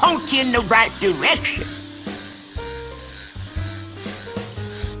is point you in the right direction.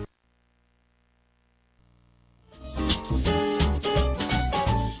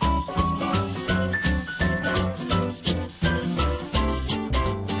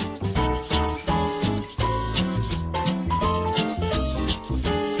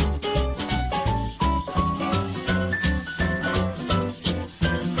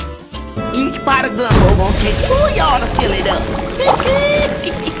 Each pot of gumbo gonna take 2 of y'all to fill it up.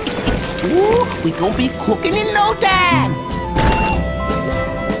 Ooh, we gonna be cooking in no time.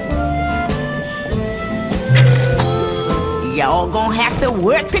 Y'all gonna have to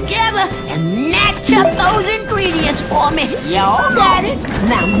work together and match up those ingredients for me. Y'all got it.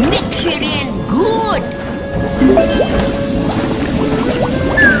 Now mix it in good.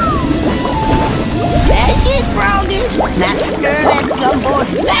 That's it, Froggies. Now stir that gumbo as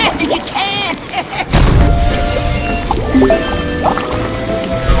fast as you can.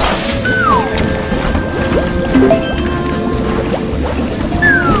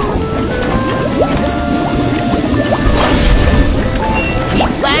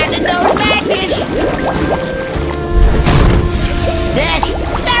 Keep finding those matches.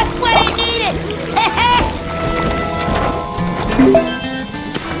 That's what he needed.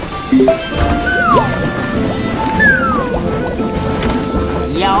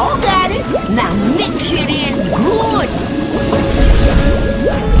 Y'all got it. Now mix it in good.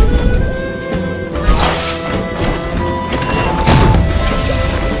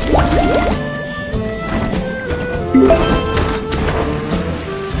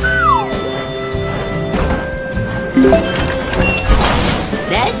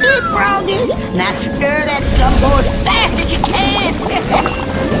 That's it, Froggies. Now stir that gumbo as fast as you can.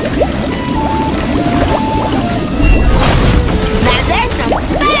 Now that's some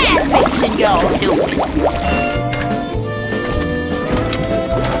bad mixing y'all doing.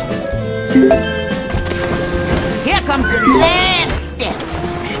 Here comes the last step.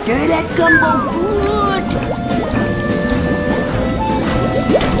 Stir that gumbo good.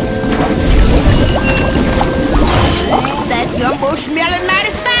 That gumbo smelling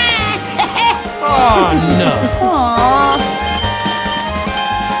mighty fine. Oh, no. Aww.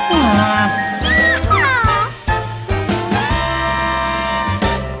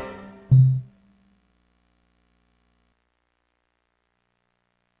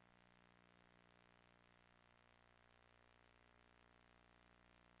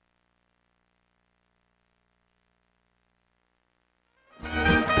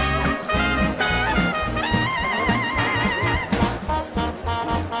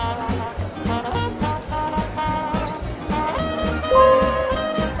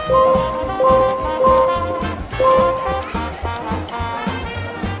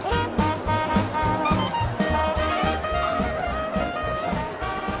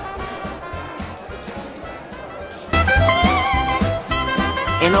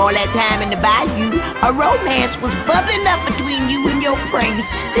 And all that time in the bayou, a romance was bubbling up between you and your prince.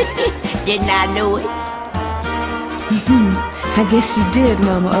 Didn't I know it? I guess you did,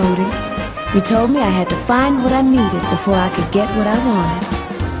 Mama Odie. You told me I had to find what I needed before I could get what I wanted.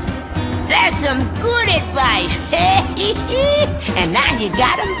 That's some good advice. And now you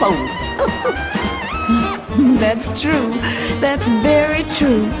got them both. That's true. That's very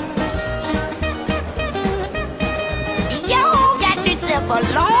true. a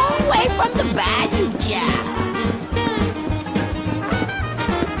long way from the bayou, child.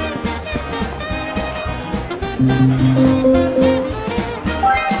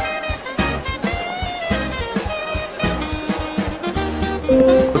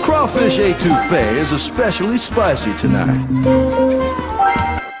 The crawfish etouffee is especially spicy tonight.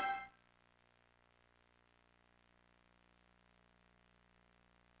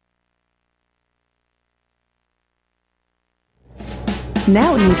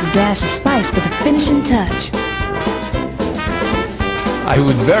 Now it needs a dash of spice for the finishing touch. I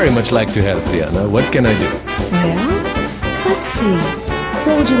would very much like to help, Tiana. What can I do? Well, let's see.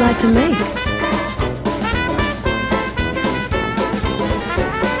 What would you like to make?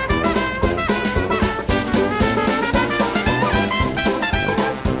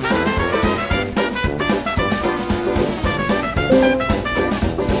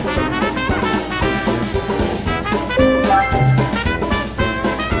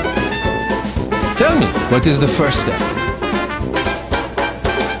 Tell me, what is the first step?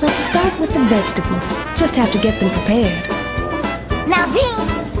 Let's start with the vegetables. Just have to get them prepared. Now, Veen,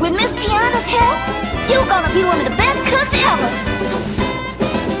 with Miss Tiana's help, you're gonna be one of the best cooks ever.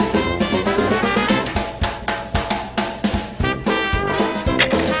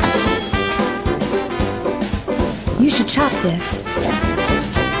 You should chop this.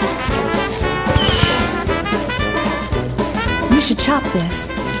 You should chop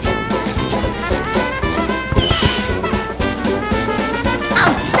this.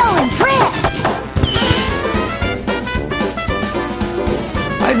 I'm so impressed.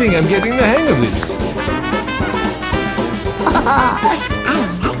 I think I'm getting the hang of this.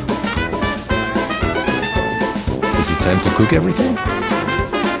 Is it time to cook everything?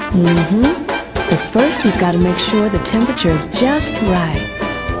 Mm-hmm. But first we've got to make sure the temperature is just right.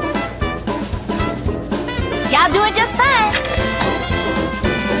 Y'all doing just fine.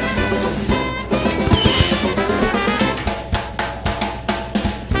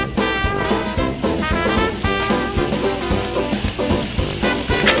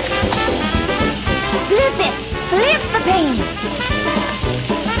 Flip it! Flip the pan!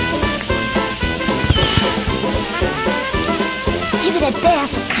 Give it a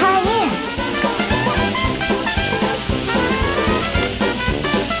dash of cayenne.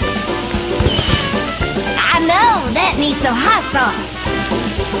 I know, that needs some hot sauce.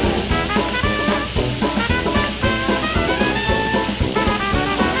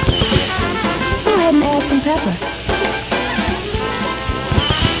 Go ahead and add some pepper.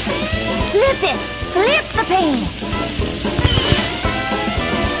 Flip it! Flip the pan!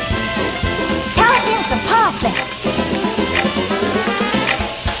 Toss in some parsley.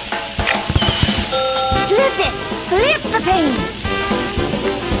 Flip it! Flip the pan!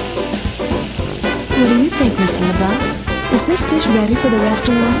 What do you think, Mr. LeBlanc? Is this dish ready for the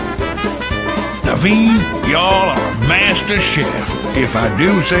restaurant? Naveen, y'all are a master chef, if I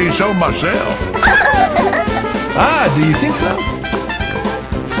do say so myself. Ah, do you think so?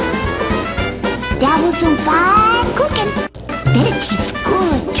 That was some fine cooking. Bet it tastes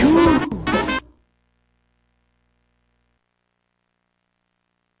good, too.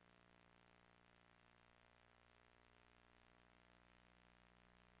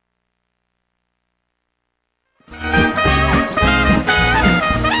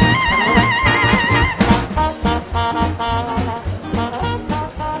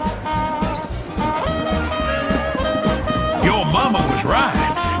 Your mama was right.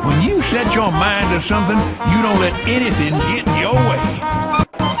 When you set your mind to something, you don't let anything get in your way.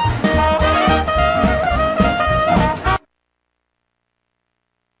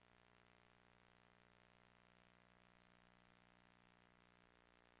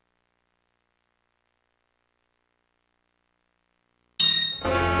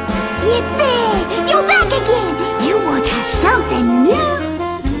 Yippee! You're back again! You want to try something new?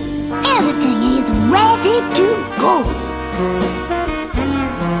 Everything is ready to go.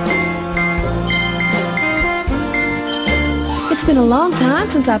 It's been a long time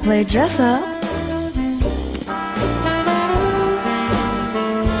since I played dress up.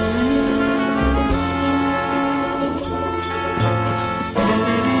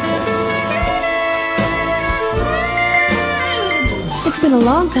 It's been a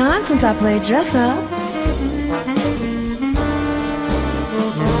long time since I played dress up.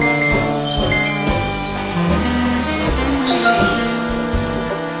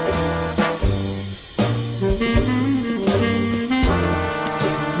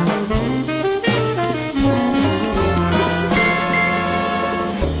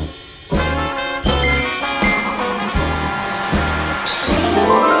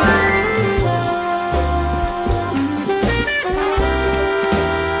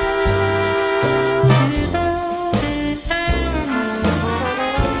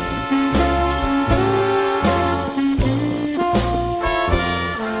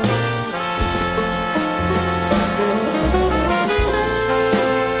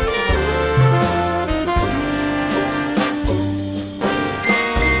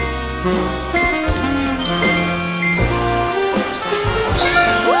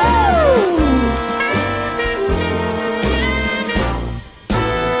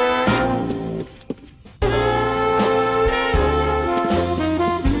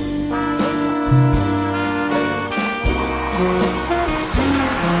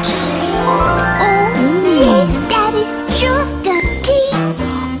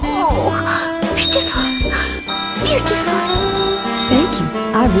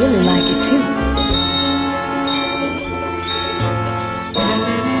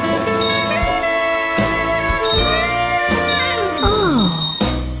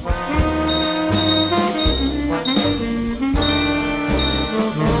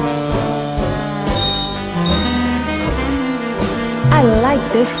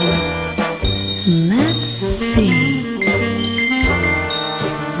 this one. Let's see.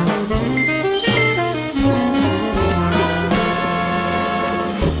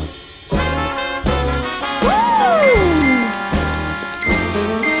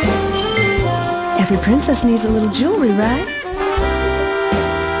 Every princess needs a little jewelry, right?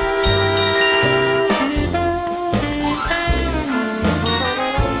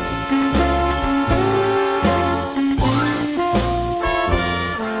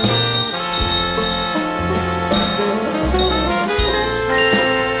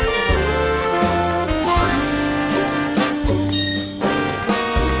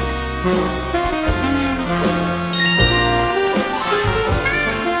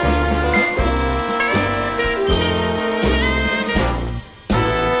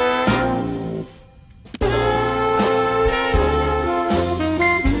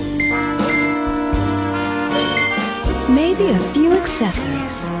 Maybe a few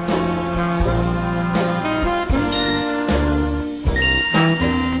accessories.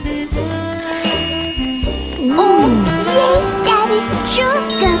 Oh, yes, that is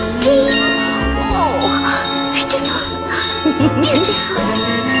just a deal. Oh, beautiful. Beautiful.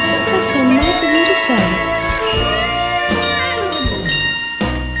 That's so nice of you to say.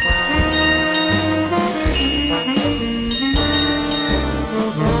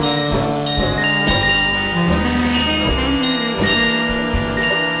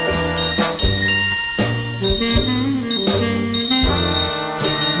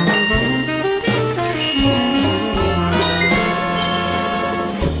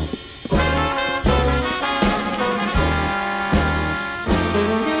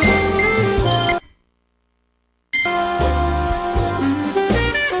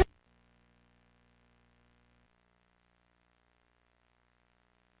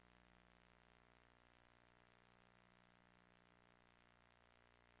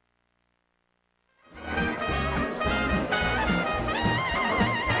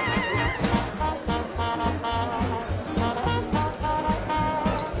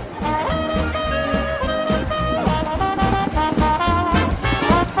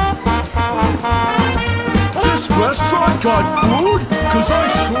 Restaurant got food? 'Cause I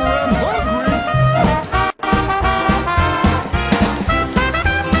sure am hungry.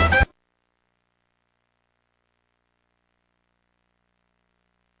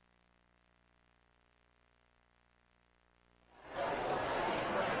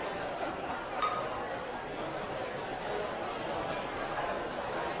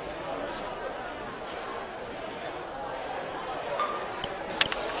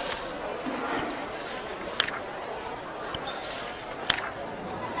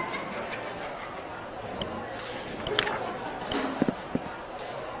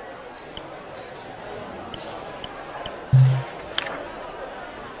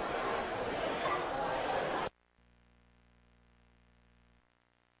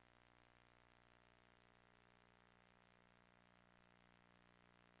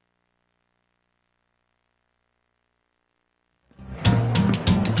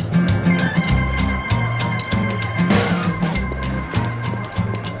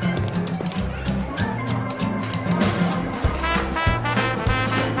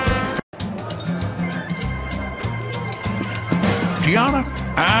 Tiana,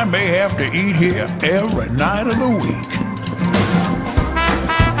 I may have to eat here every night of the week.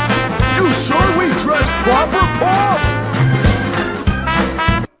 You sure we dress proper, Paul?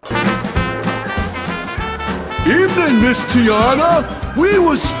 Evening, Miss Tiana. We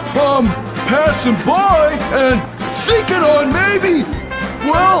was, passing by and thinking on maybe,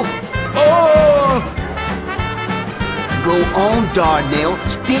 well, Go on, Darnell.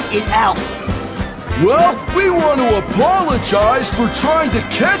 Spit it out. well, we want to apologize for trying to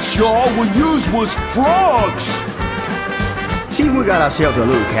catch y'all when yous was frogs. See, we got ourselves a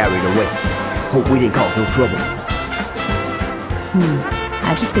little carried away. Hope we didn't cause no trouble.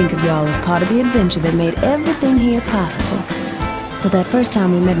 I just think of y'all as part of the adventure that made everything here possible. But that first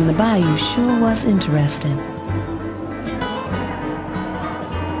time we met in the bayou sure was interesting.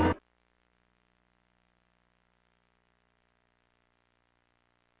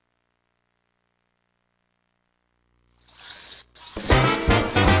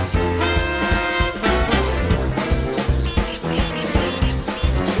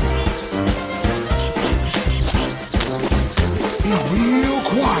 Real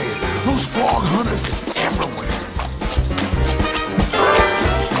quiet. Those frog hunters is everywhere.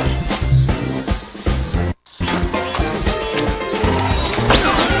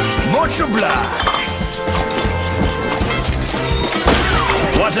 Much obliged.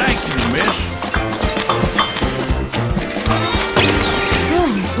 Well, thank you, miss.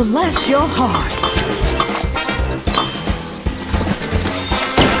 bless your heart.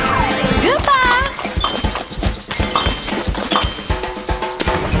 Goodbye.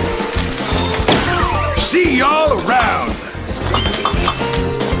 See y'all around.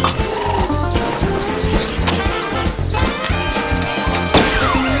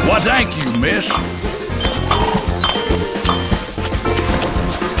 Why, thank you, miss.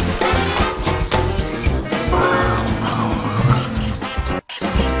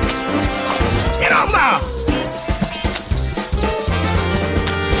 Get on now.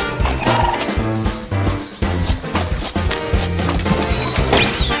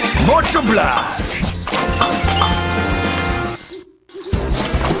 Much obliged.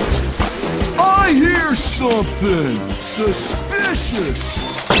 I hear something suspicious.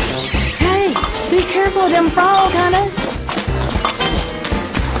 Hey, be careful of them frog hunters.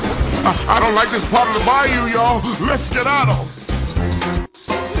 I don't like this part of the bayou, y'all. Let's skedaddle.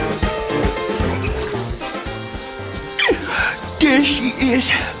 There she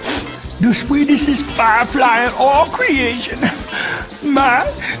is. The sweetest firefly in all creation. My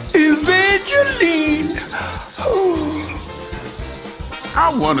Evangeline. Oh. I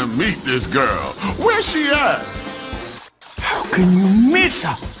want to meet this girl. Where's she at? How can you miss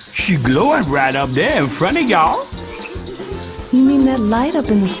her? She glowing right up there in front of y'all. You mean that light up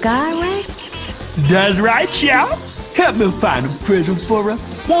in the sky, Ray? That's right, y'all. Help me find a present for her.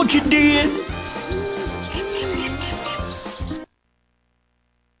 Won't you, dear?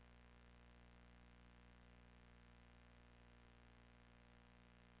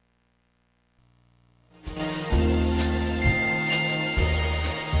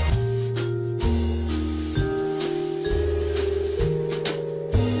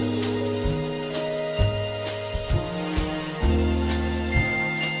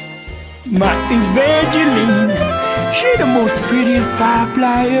 My Evangeline, she the most prettiest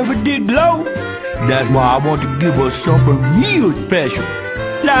firefly ever did glow. That's why I want to give her something real special,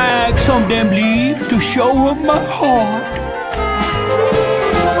 like some damn leaves to show her my heart.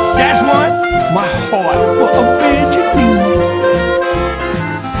 That's one, my heart for Evangeline.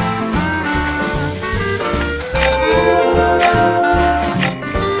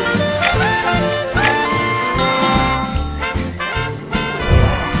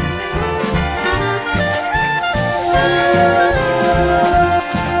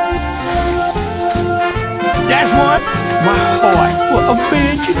 That's one, my heart for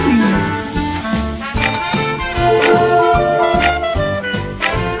Evangeline.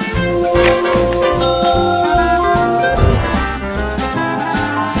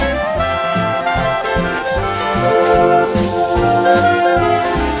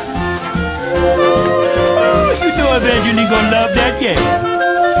 You know Evangeline gonna love that, yeah.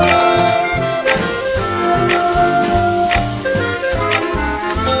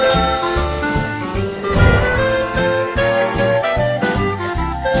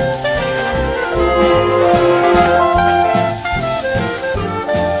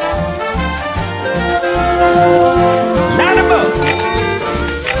 Line 'em up.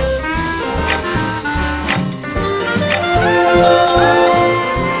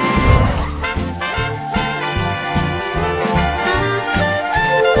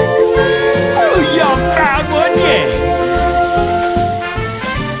 Oh, y'all found one, yeah.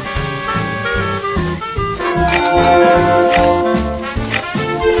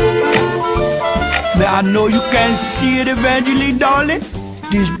 Now I know you can't see it, Evangeline, darling.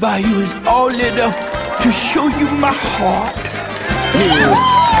 This bayou is all lit up to show you my heart.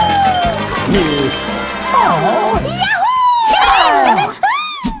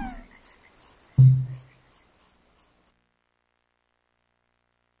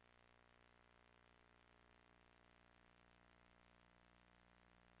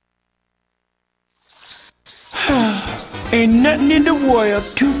 Ain't nothing in the world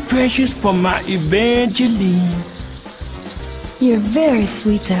too precious for my Evangeline. You're very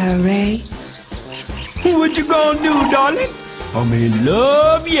sweet to her, Ray. What you gonna do, darling? I'm in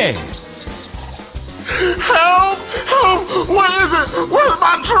love, yeah. Help! Help! Where is it? Where's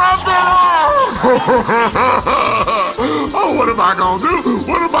my trumpet? Oh, what am I gonna do?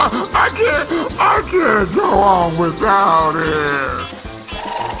 What am I can't go on without it.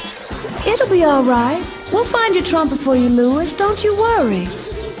 It'll be all right. We'll find your trumpet for you, Louis. Don't you worry.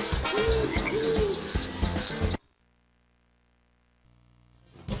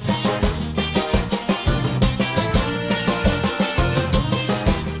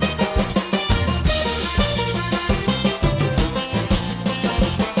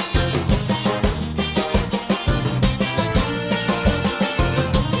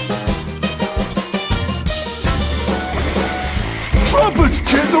 Trumpets,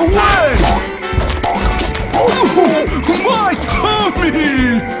 kiddo! away! My tummy!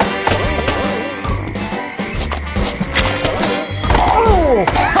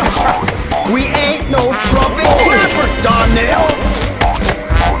 We ain't no trumpet trapper, Darnell!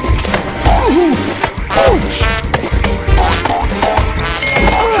 Ouch!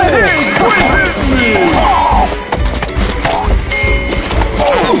 Hey, quit hitting me!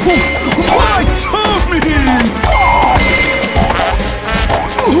 My tummy!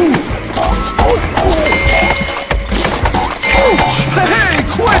 Hey,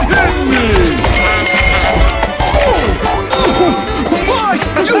 quit hitting me!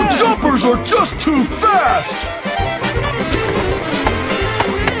 You jumpers are just too fast!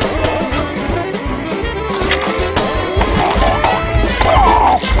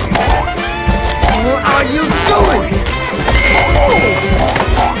 What are you doing?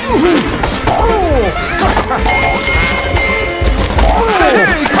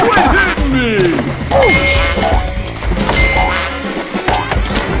 Hey, quit hitting me!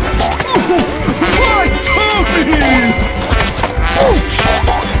 My tummy!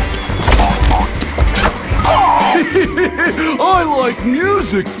 I like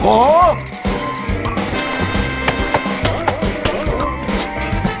music, Pa!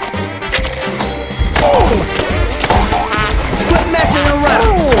 Quit messing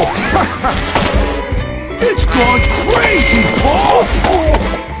around! It's gone crazy, Pa!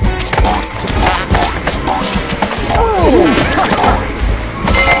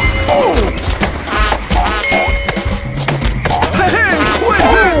 Hey, quit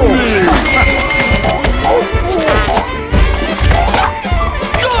hitting me!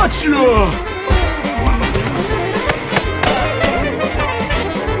 Gotcha!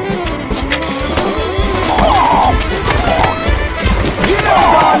 Get him,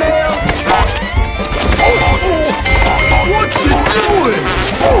 Darnell! What's it doing?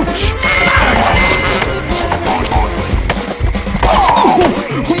 Ouch!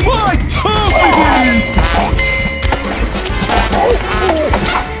 My tummy!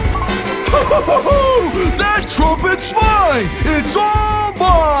 That trumpet's mine! It's all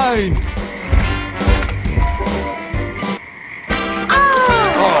mine!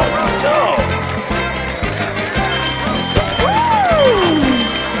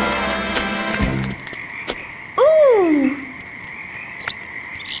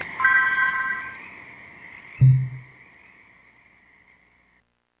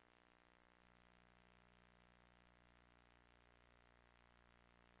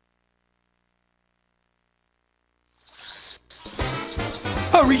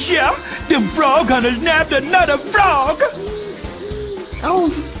 Hurry, Chef! Them frog hunters nabbed another frog! Oh,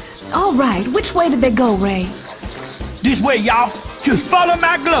 all right. Which way did they go, Ray? This way, y'all. Just follow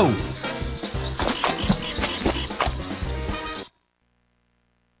my glow.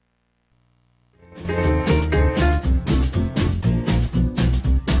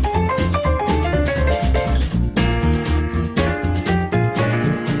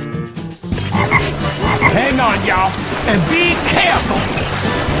 Hang on, y'all, and be careful!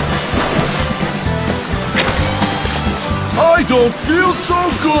 I don't feel so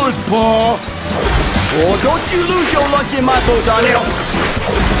good, Pa! Oh, don't you lose your lunch in my boat, Darnell!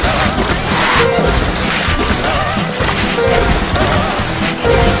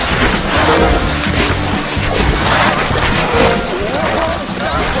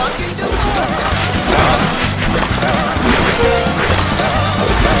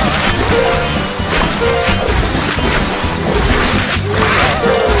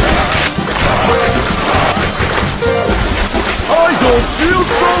 I don't feel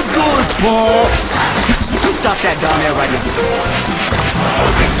so good, Pa! You stop that Darnell right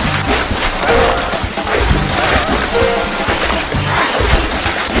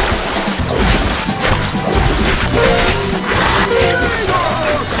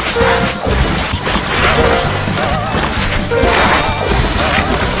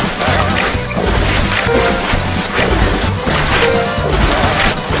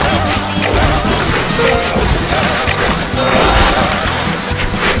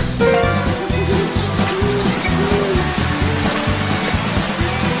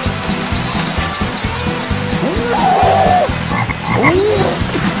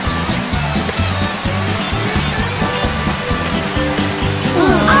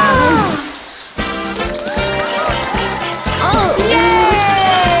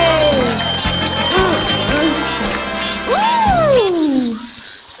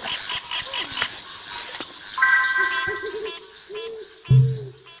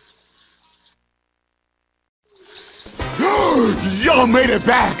Y'all made it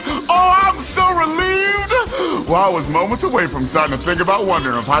back! Oh, I'm so relieved! Well, I was moments away from starting to think about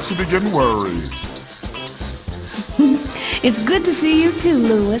wondering if I should be getting worried. It's good to see you too,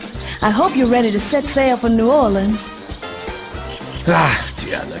 Louis. I hope you're ready to set sail for New Orleans. Ah,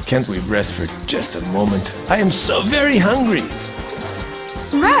 Tiana, can't we rest for just a moment? I am so very hungry.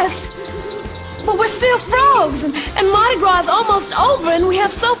 Rest? But we're still frogs, and Mardi Gras is almost over, and we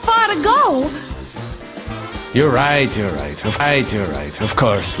have so far to go. You're right. Of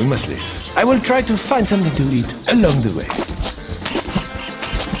course, we must leave. I will try to find something to eat along the way.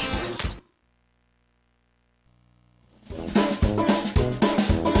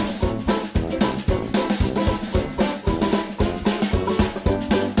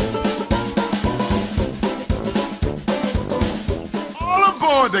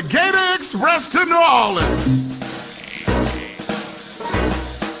 The Gator Express to New Orleans.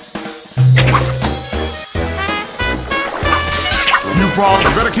 You frogs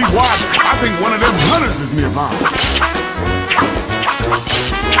better keep watch. I think one of them hunters is nearby.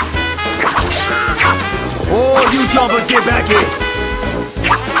 Oh, you jumpers, get back here.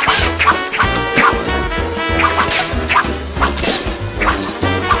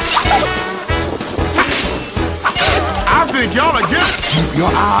 I think y'all are getting... Keep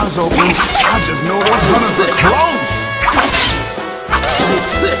your eyes open. I just know those hunters are close.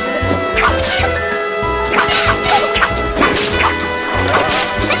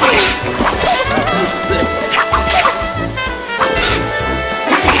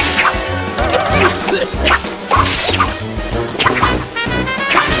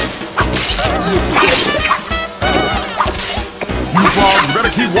 You frogs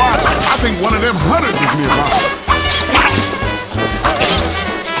better keep watch. I think one of them hunters is nearby.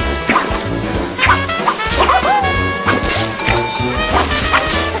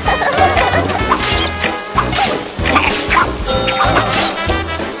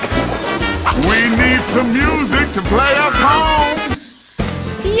 Some music to play us home.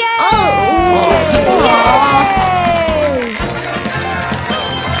 Yay!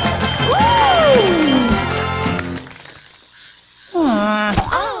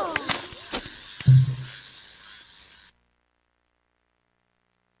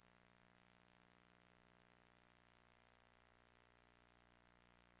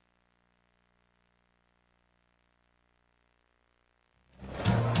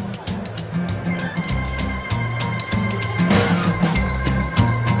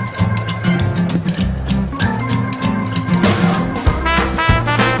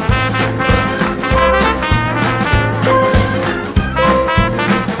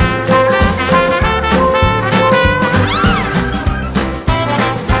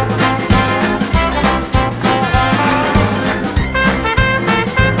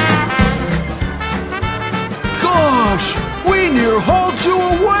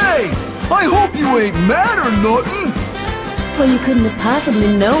 I hope you ain't mad or nothing. Well, you couldn't have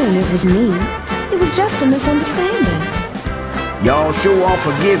possibly known it was me. It was just a misunderstanding. Y'all sure are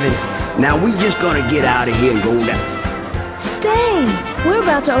forgiving. Now we just gonna get out of here and go down. Stay! We're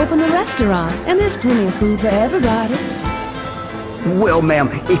about to open the restaurant, and there's plenty of food for everybody. Well, ma'am,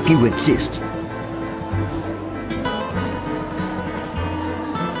 if you insist.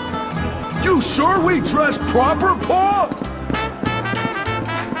 You sure we dress proper, Pa?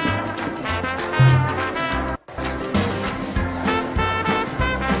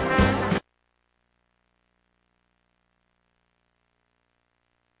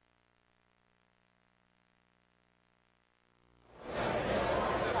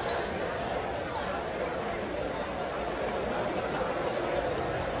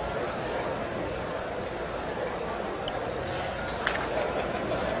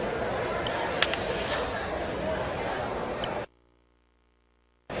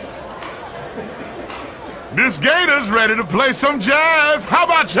 This Gator's ready to play some jazz. How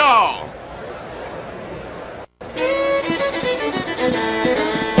about y'all?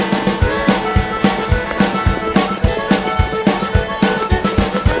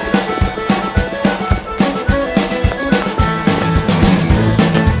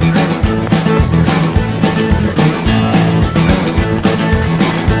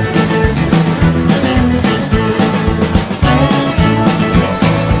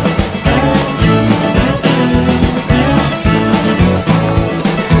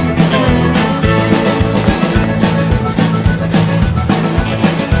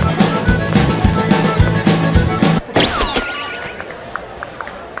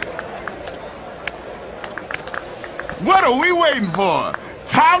 What are we waiting for?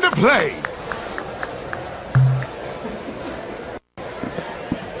 Time to play!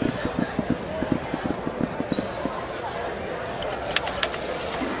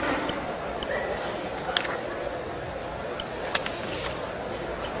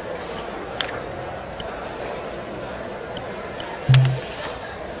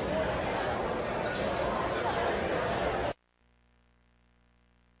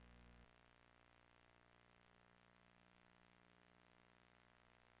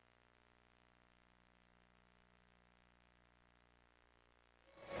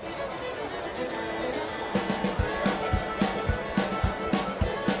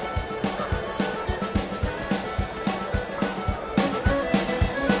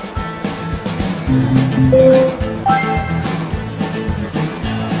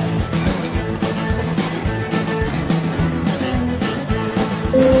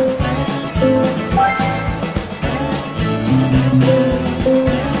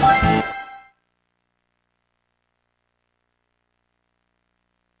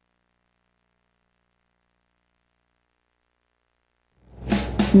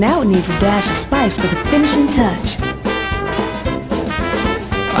 Now it needs a dash of spice for the finishing touch.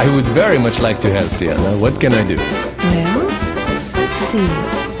 I would very much like to help, Tiana. What can I do? Well, let's see.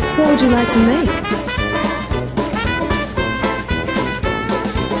 What would you like to make?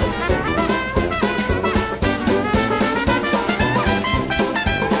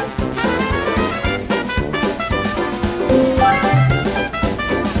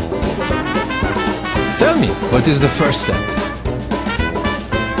 Tell me, what is the first step?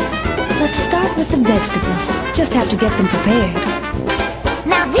 Let's start with the vegetables. Just have to get them prepared.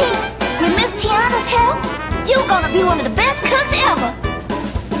 Now then, with Miss Tiana's help, you're gonna be one of the best cooks ever.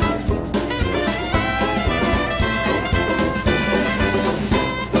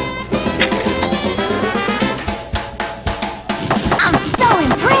 I'm so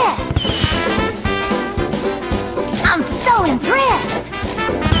impressed. I'm so impressed.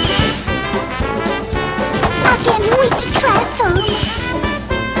 I can't wait to try some.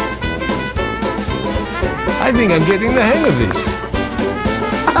 I think I'm getting the hang of this.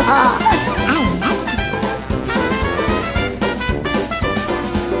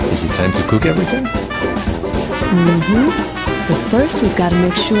 Is it time to cook everything? Mm-hmm. But first we've got to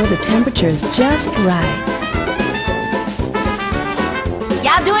make sure the temperature is just right.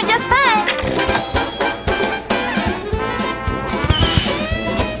 Y'all doing just fine.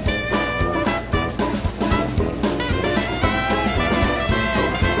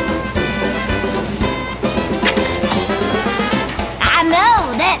 I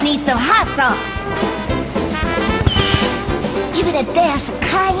know that needs some hot sauce. Give it a dash of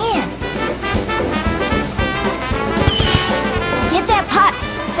cayenne. Get that pot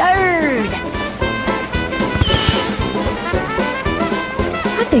stirred.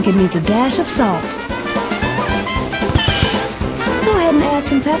 I think it needs a dash of salt. Go ahead and add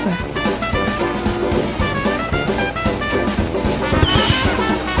some pepper.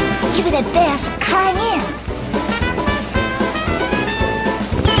 Give it a dash of cayenne.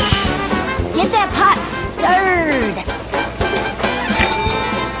 Get that pot stirred.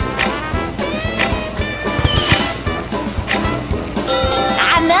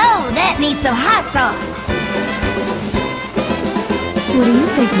 I know that needs some hot sauce. What do you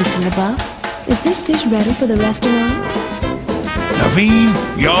think, Mr. LeBeau? Is this dish ready for the restaurant? Naveen,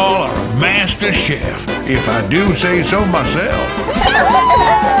 y'all are a master chef, if I do say so myself.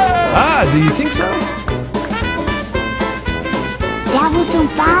 Ah, do you think so? That was some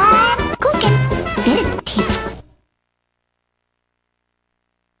fine cooking. Very tasty.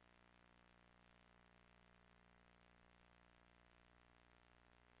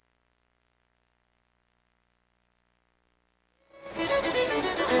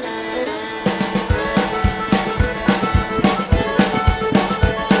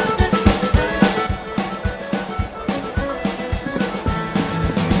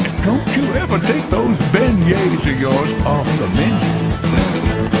 Don't you ever take those beignets of yours off the menu.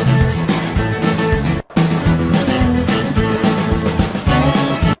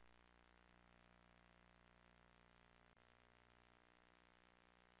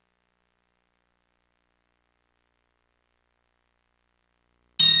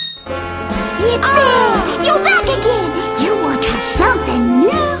 Yippee! You're back again! You want to try something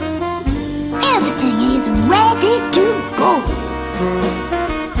new? Everything is ready to go.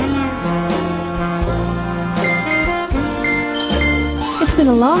 It's been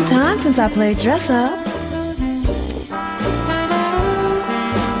a long time since I played dress up.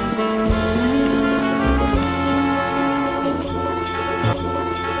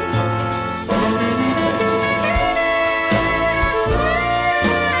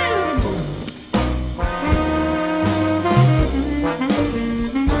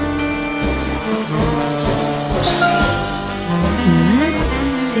 Let's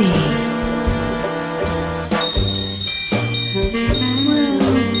see.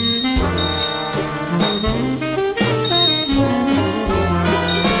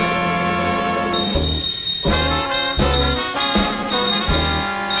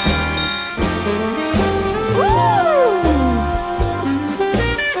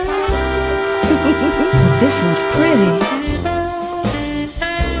 This one's pretty.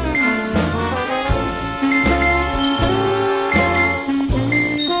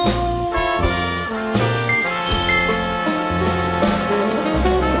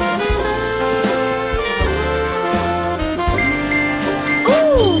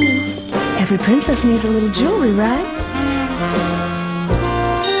 Every princess needs a little jewelry, right?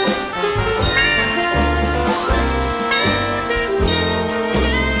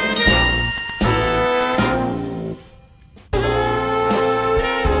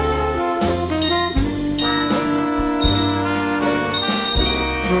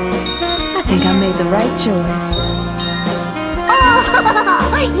 I think I made the right choice. Oh,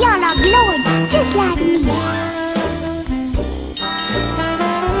 y'all are glowing just like me.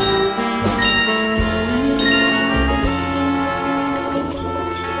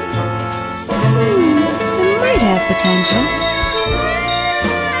 It might have potential.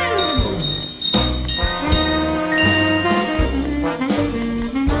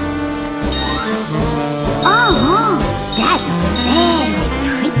 Oh, that looks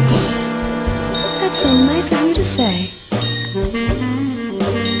very pretty. That's so nice of you to say.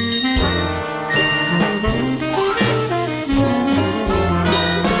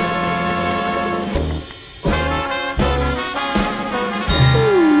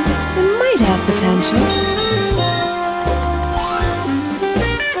 It might have potential.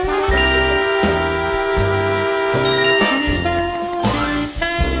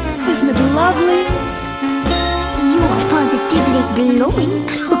 Isn't it lovely? You are positively glowing.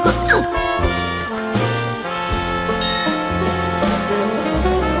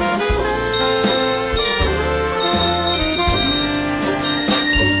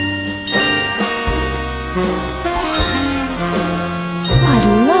 I'd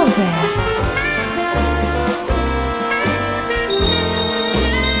love that.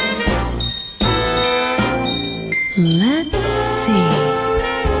 Let's see.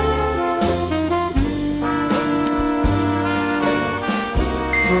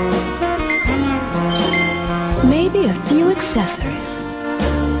 Maybe a few accessories.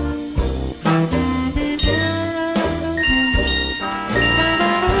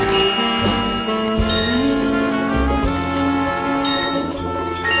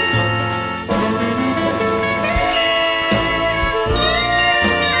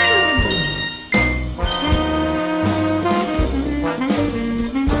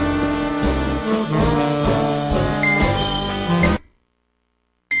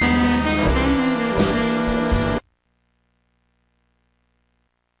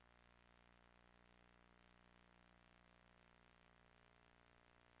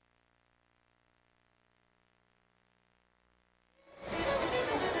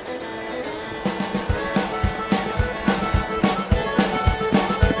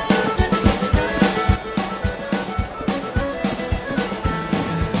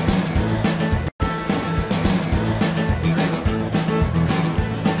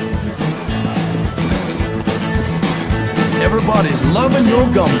 Everybody's loving your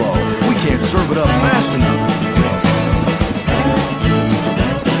gumbo. We can't serve it up fast enough.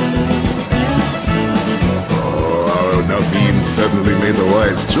 Oh, Naveen certainly made the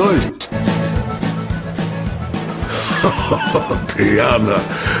wise choice. Tiana,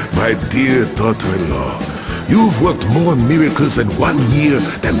 my dear daughter-in-law, you've worked more miracles in 1 year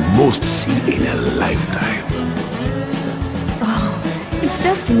than most see in a lifetime. Oh, it's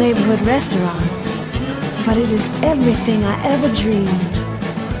just a neighborhood restaurant. But it is everything I ever dreamed.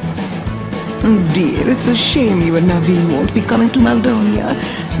 Dear, it's a shame you and Naveen won't be coming to Maldonia.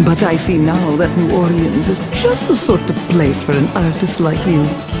 But I see now that New Orleans is just the sort of place for an artist like you.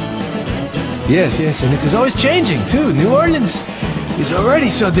 Yes, yes, and it is always changing too. New Orleans is already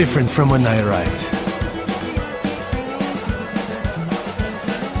so different from when I arrived.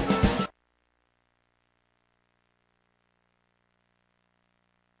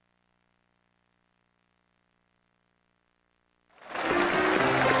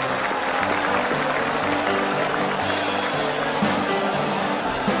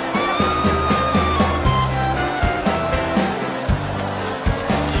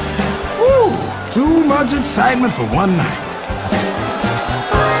 Too much excitement for one night.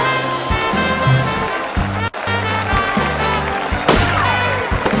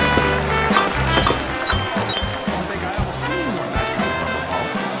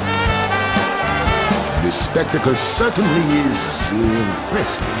 The spectacle certainly is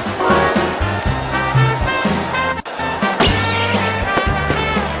impressive.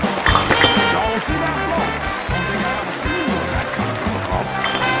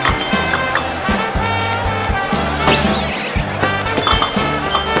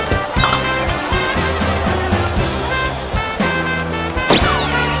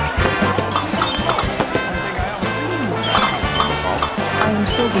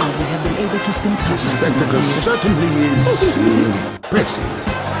 So glad we have been able to spend time. The spectacle certainly is impressive.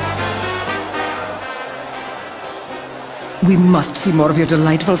 We must see more of your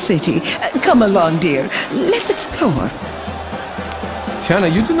delightful city. Come along, dear. Let's explore.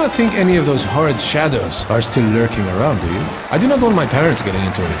 Tiana, you do not think any of those horrid shadows are still lurking around, do you? I do not want my parents getting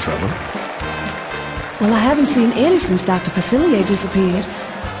into any trouble. Well, I haven't seen any since Dr. Facilier disappeared.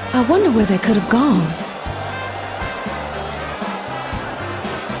 I wonder where they could have gone.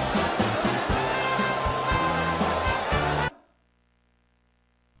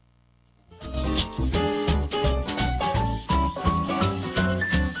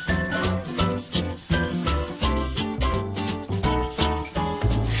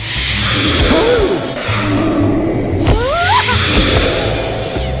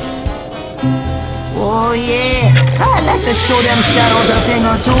 Oh yeah, I like to show them shadows a thing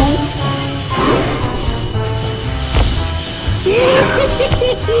or two.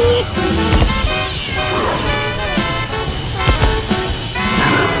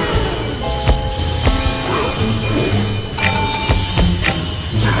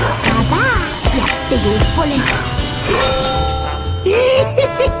 Big old bullet.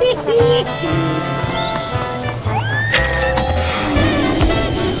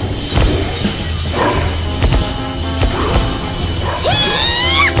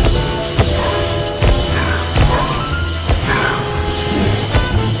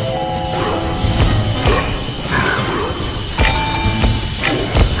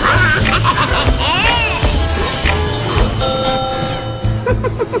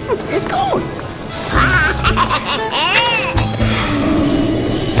 It's gone.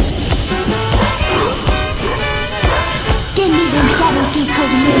 Give me them shadow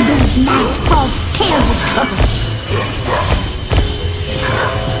geckos and those nice false terrible trouble.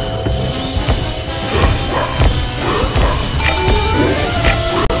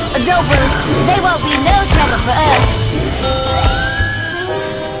 Don't worry, they won't be no trouble for us.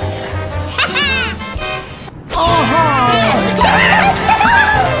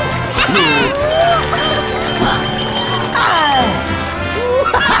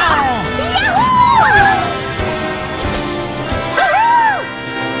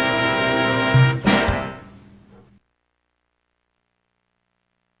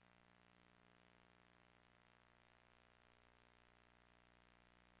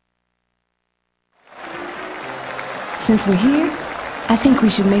 Since we're here, I think we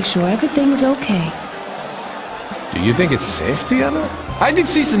should make sure everything is okay. Do you think it's safe, Tiana? I did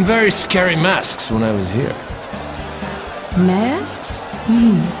see some very scary masks when I was here. Masks?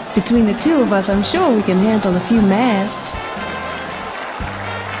 Between the two of us, I'm sure we can handle a few masks.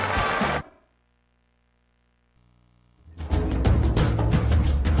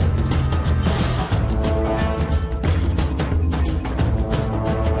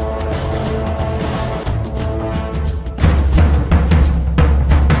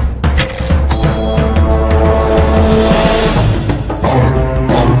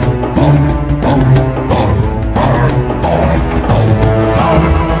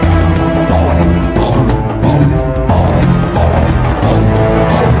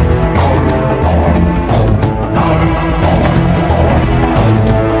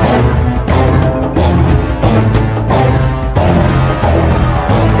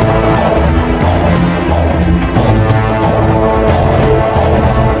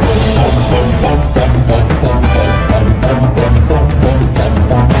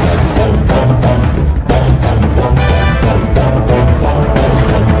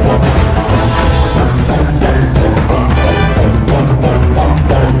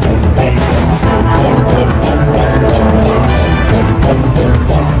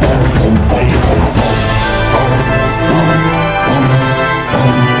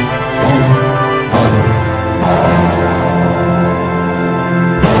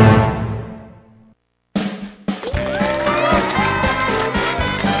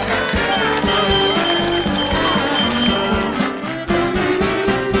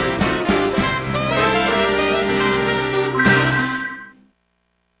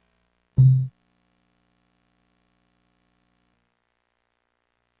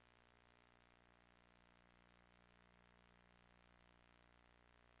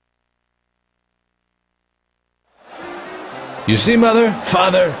 You see, Mother,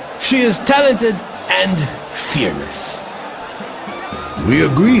 Father, she is talented and fearless. We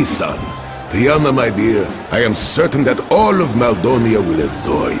agree, son. Tiana, my dear, I am certain that all of Maldonia will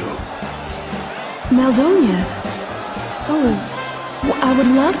adore you. Maldonia? Oh, I would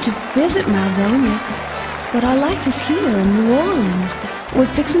love to visit Maldonia, but our life is here in New Orleans. We're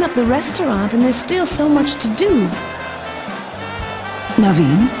fixing up the restaurant and there's still so much to do.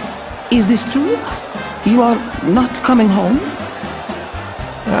 Naveen, is this true? You are not coming home?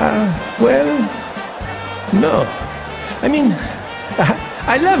 Well, no. I mean,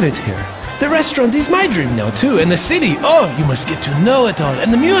 I love it here. The restaurant is my dream now too, and the city, oh, you must get to know it all.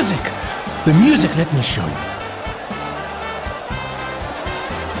 And the music, let me show you.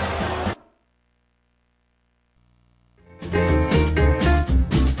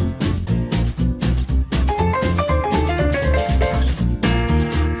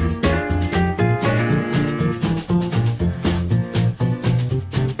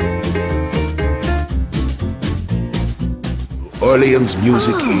 Orleans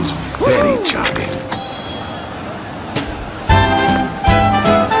music is very charming.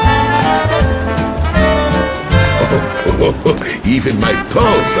 Oh, even my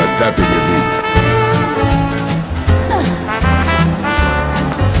toes are tapping the beat.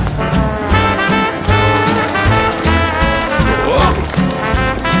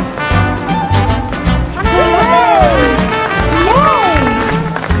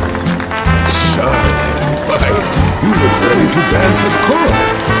 Ready to dance at court.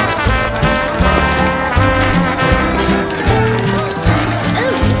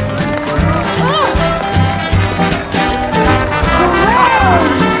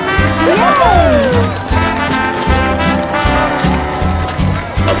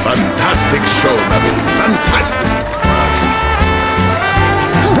 A fantastic show, Madeline. Fantastic.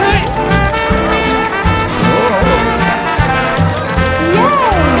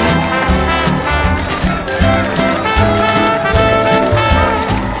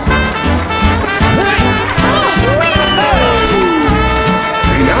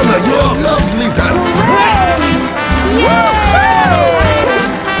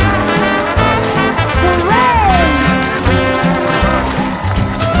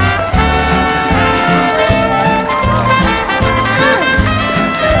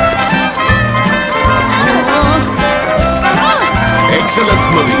 Excellent,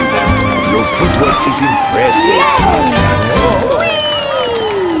 Marie. Your footwork is impressive.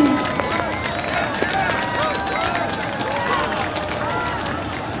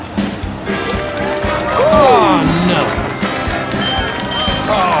 Oh, no.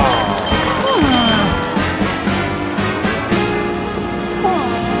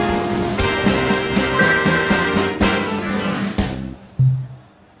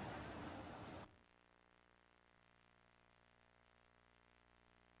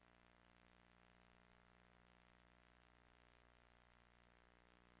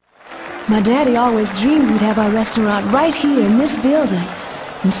 My daddy always dreamed we'd have our restaurant right here in this building.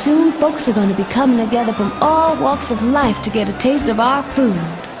 And soon folks are going to be coming together from all walks of life to get a taste of our food.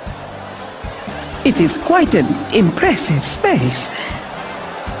 It is quite an impressive space.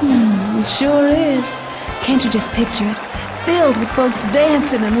 It sure is. Can't you just picture it? Filled with folks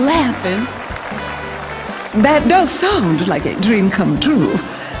dancing and laughing. That does sound like a dream come true.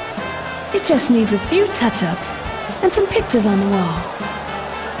 It just needs a few touch-ups and some pictures on the wall.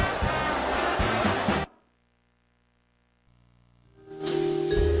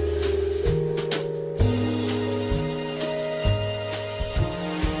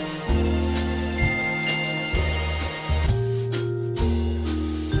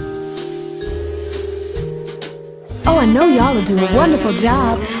 Oh, I know y'all will do a wonderful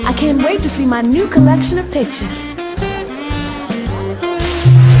job. I can't wait to see my new collection of pictures.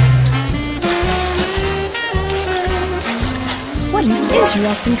 What an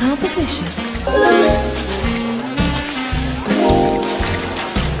interesting composition.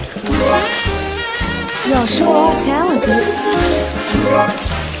 Y'all sure are talented.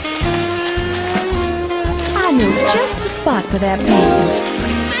 I know just the spot for that painting.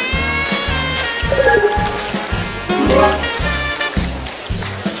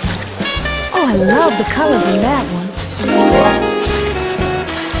 Oh, I love the colors in that one.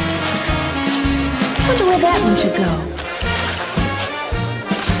 Wonder where that one should go.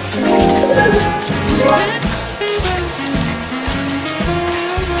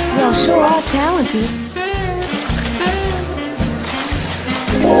 Y'all sure are talented.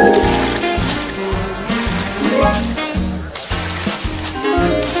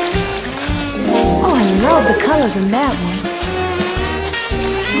 Oh, I love the colors in that one.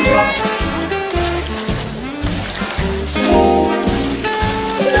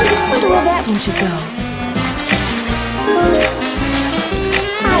 Wonder where that one should go.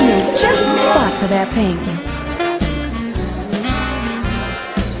 I know just the spot for that painting.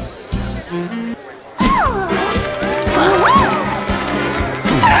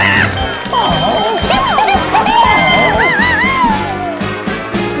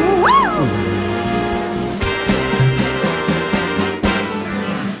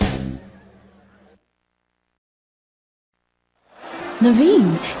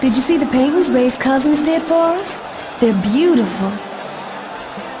 Naveen, did you see the paintings Ray's cousins did for us? They're beautiful.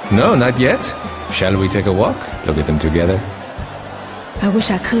 No, not yet. Shall we take a walk? Look at them together. I wish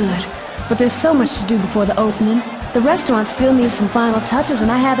I could, but there's so much to do before the opening. The restaurant still needs some final touches,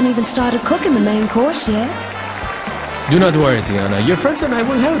 and I haven't even started cooking the main course yet. Do not worry, Tiana. Your friends and I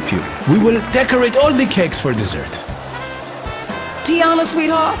will help you. We will decorate all the cakes for dessert. Tiana,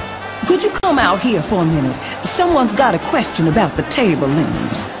 sweetheart, could you come out here for a minute? Someone's got a question about the table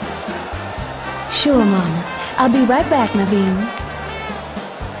linens. Sure, Mama. I'll be right back, Naveen.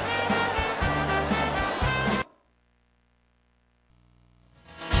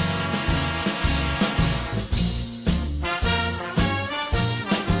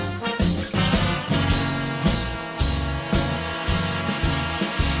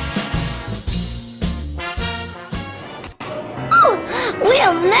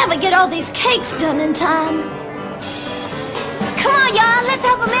 We'll never get all these cakes done in time. Come on, y'all, let's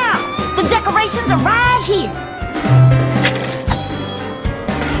help them out. The decorations are right here.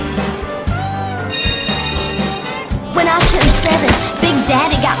 When I turned 7, Big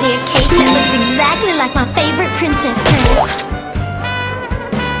Daddy got me a cake that looked exactly like my favorite princess dress.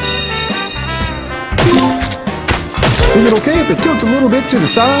 Is it okay if it tilts a little bit to the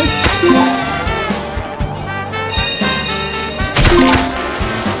side?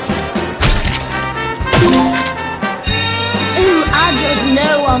 Ooh, I just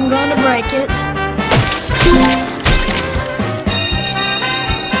know I'm gonna break it.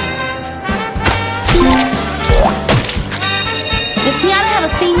 Does Tiana have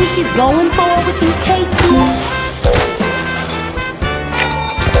a theme she's going for with these cakes?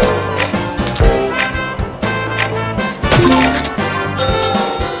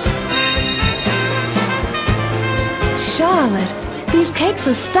 Charlotte, these cakes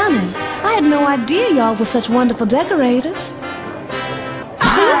are stunning. I had no idea y'all were such wonderful decorators.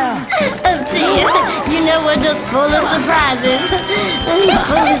 Oh dear, you know we're just full of surprises.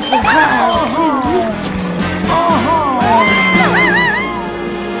 Full of surprise, too.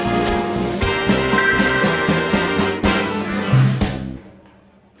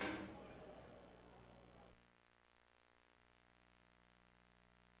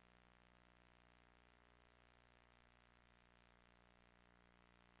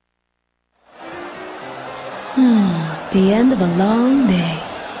 The end of a long day.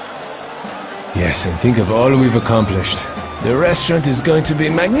 Yes, and think of all we've accomplished. The restaurant is going to be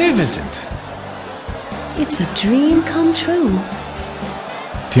magnificent. It's a dream come true.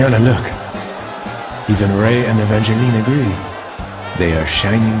 Tiana, look. Even Ray and Evangeline agree. They are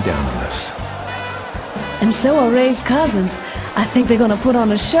shining down on us. And so are Ray's cousins. I think they're gonna put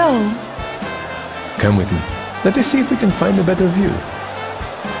on a show. Come with me. Let us see if we can find a better view.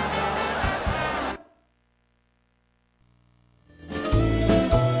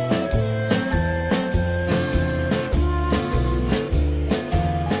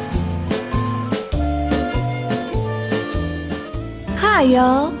 Hi,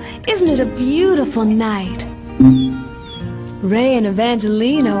 y'all. Isn't it a beautiful night? Ray and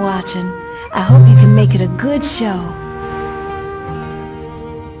Evangeline are watching. I hope you can make it a good show.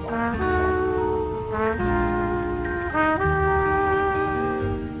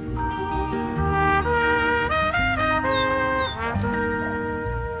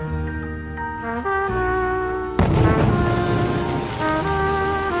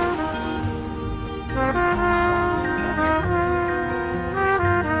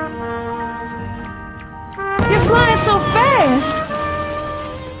 You're flying so fast!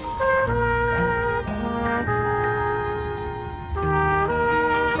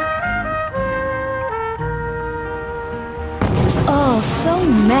 It's all so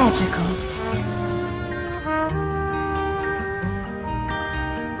magical.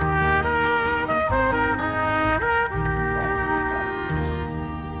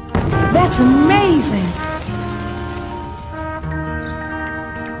 That's amazing!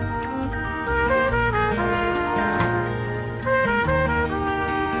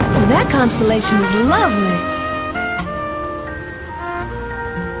 That constellation is lovely.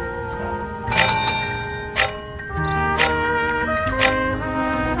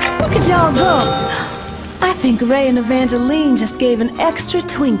 Look at y'all go. I think Ray and Evangeline just gave an extra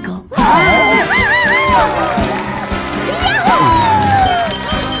twinkle.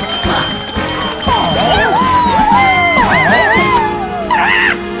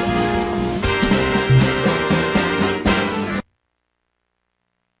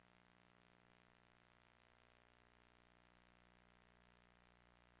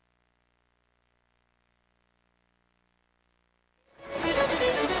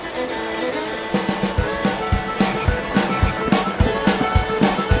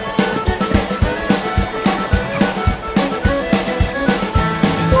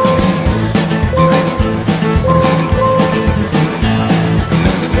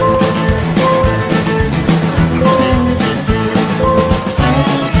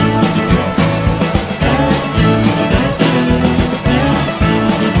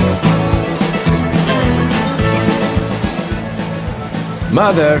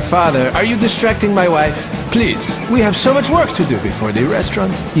 Mother, father, are you distracting my wife? Please, we have so much work to do before the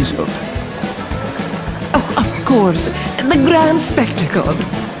restaurant is open. Oh, of course. The grand spectacle.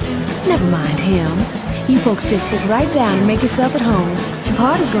 Never mind him. You folks just sit right down and make yourself at home. The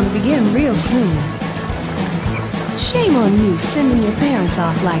party's gonna begin real soon. Shame on you sending your parents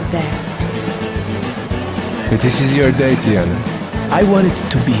off like that. But this is your day, Tiana. I want it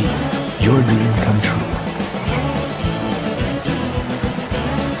to be your dream come true.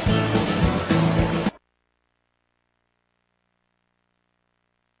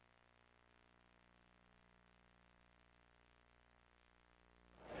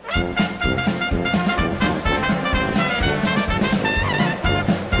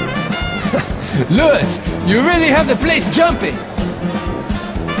 Louis, you really have the place jumping!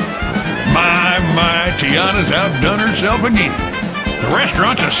 My, Tiana's outdone herself again. The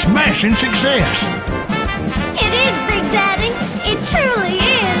restaurant's a smashing success. It is, Big Daddy. It truly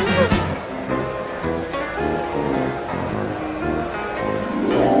is.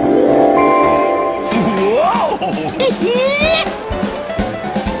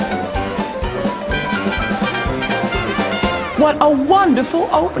 What a wonderful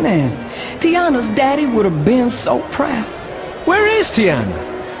opening. Tiana's daddy would have been so proud. Where is Tiana?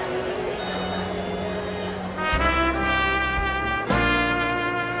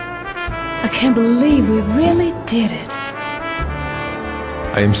 I can't believe we really did it.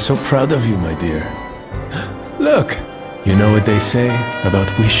 I am so proud of you, my dear. Look, you know what they say about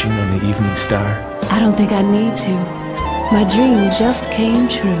wishing on the evening star? I don't think I need to. My dream just came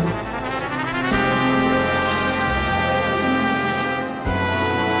true.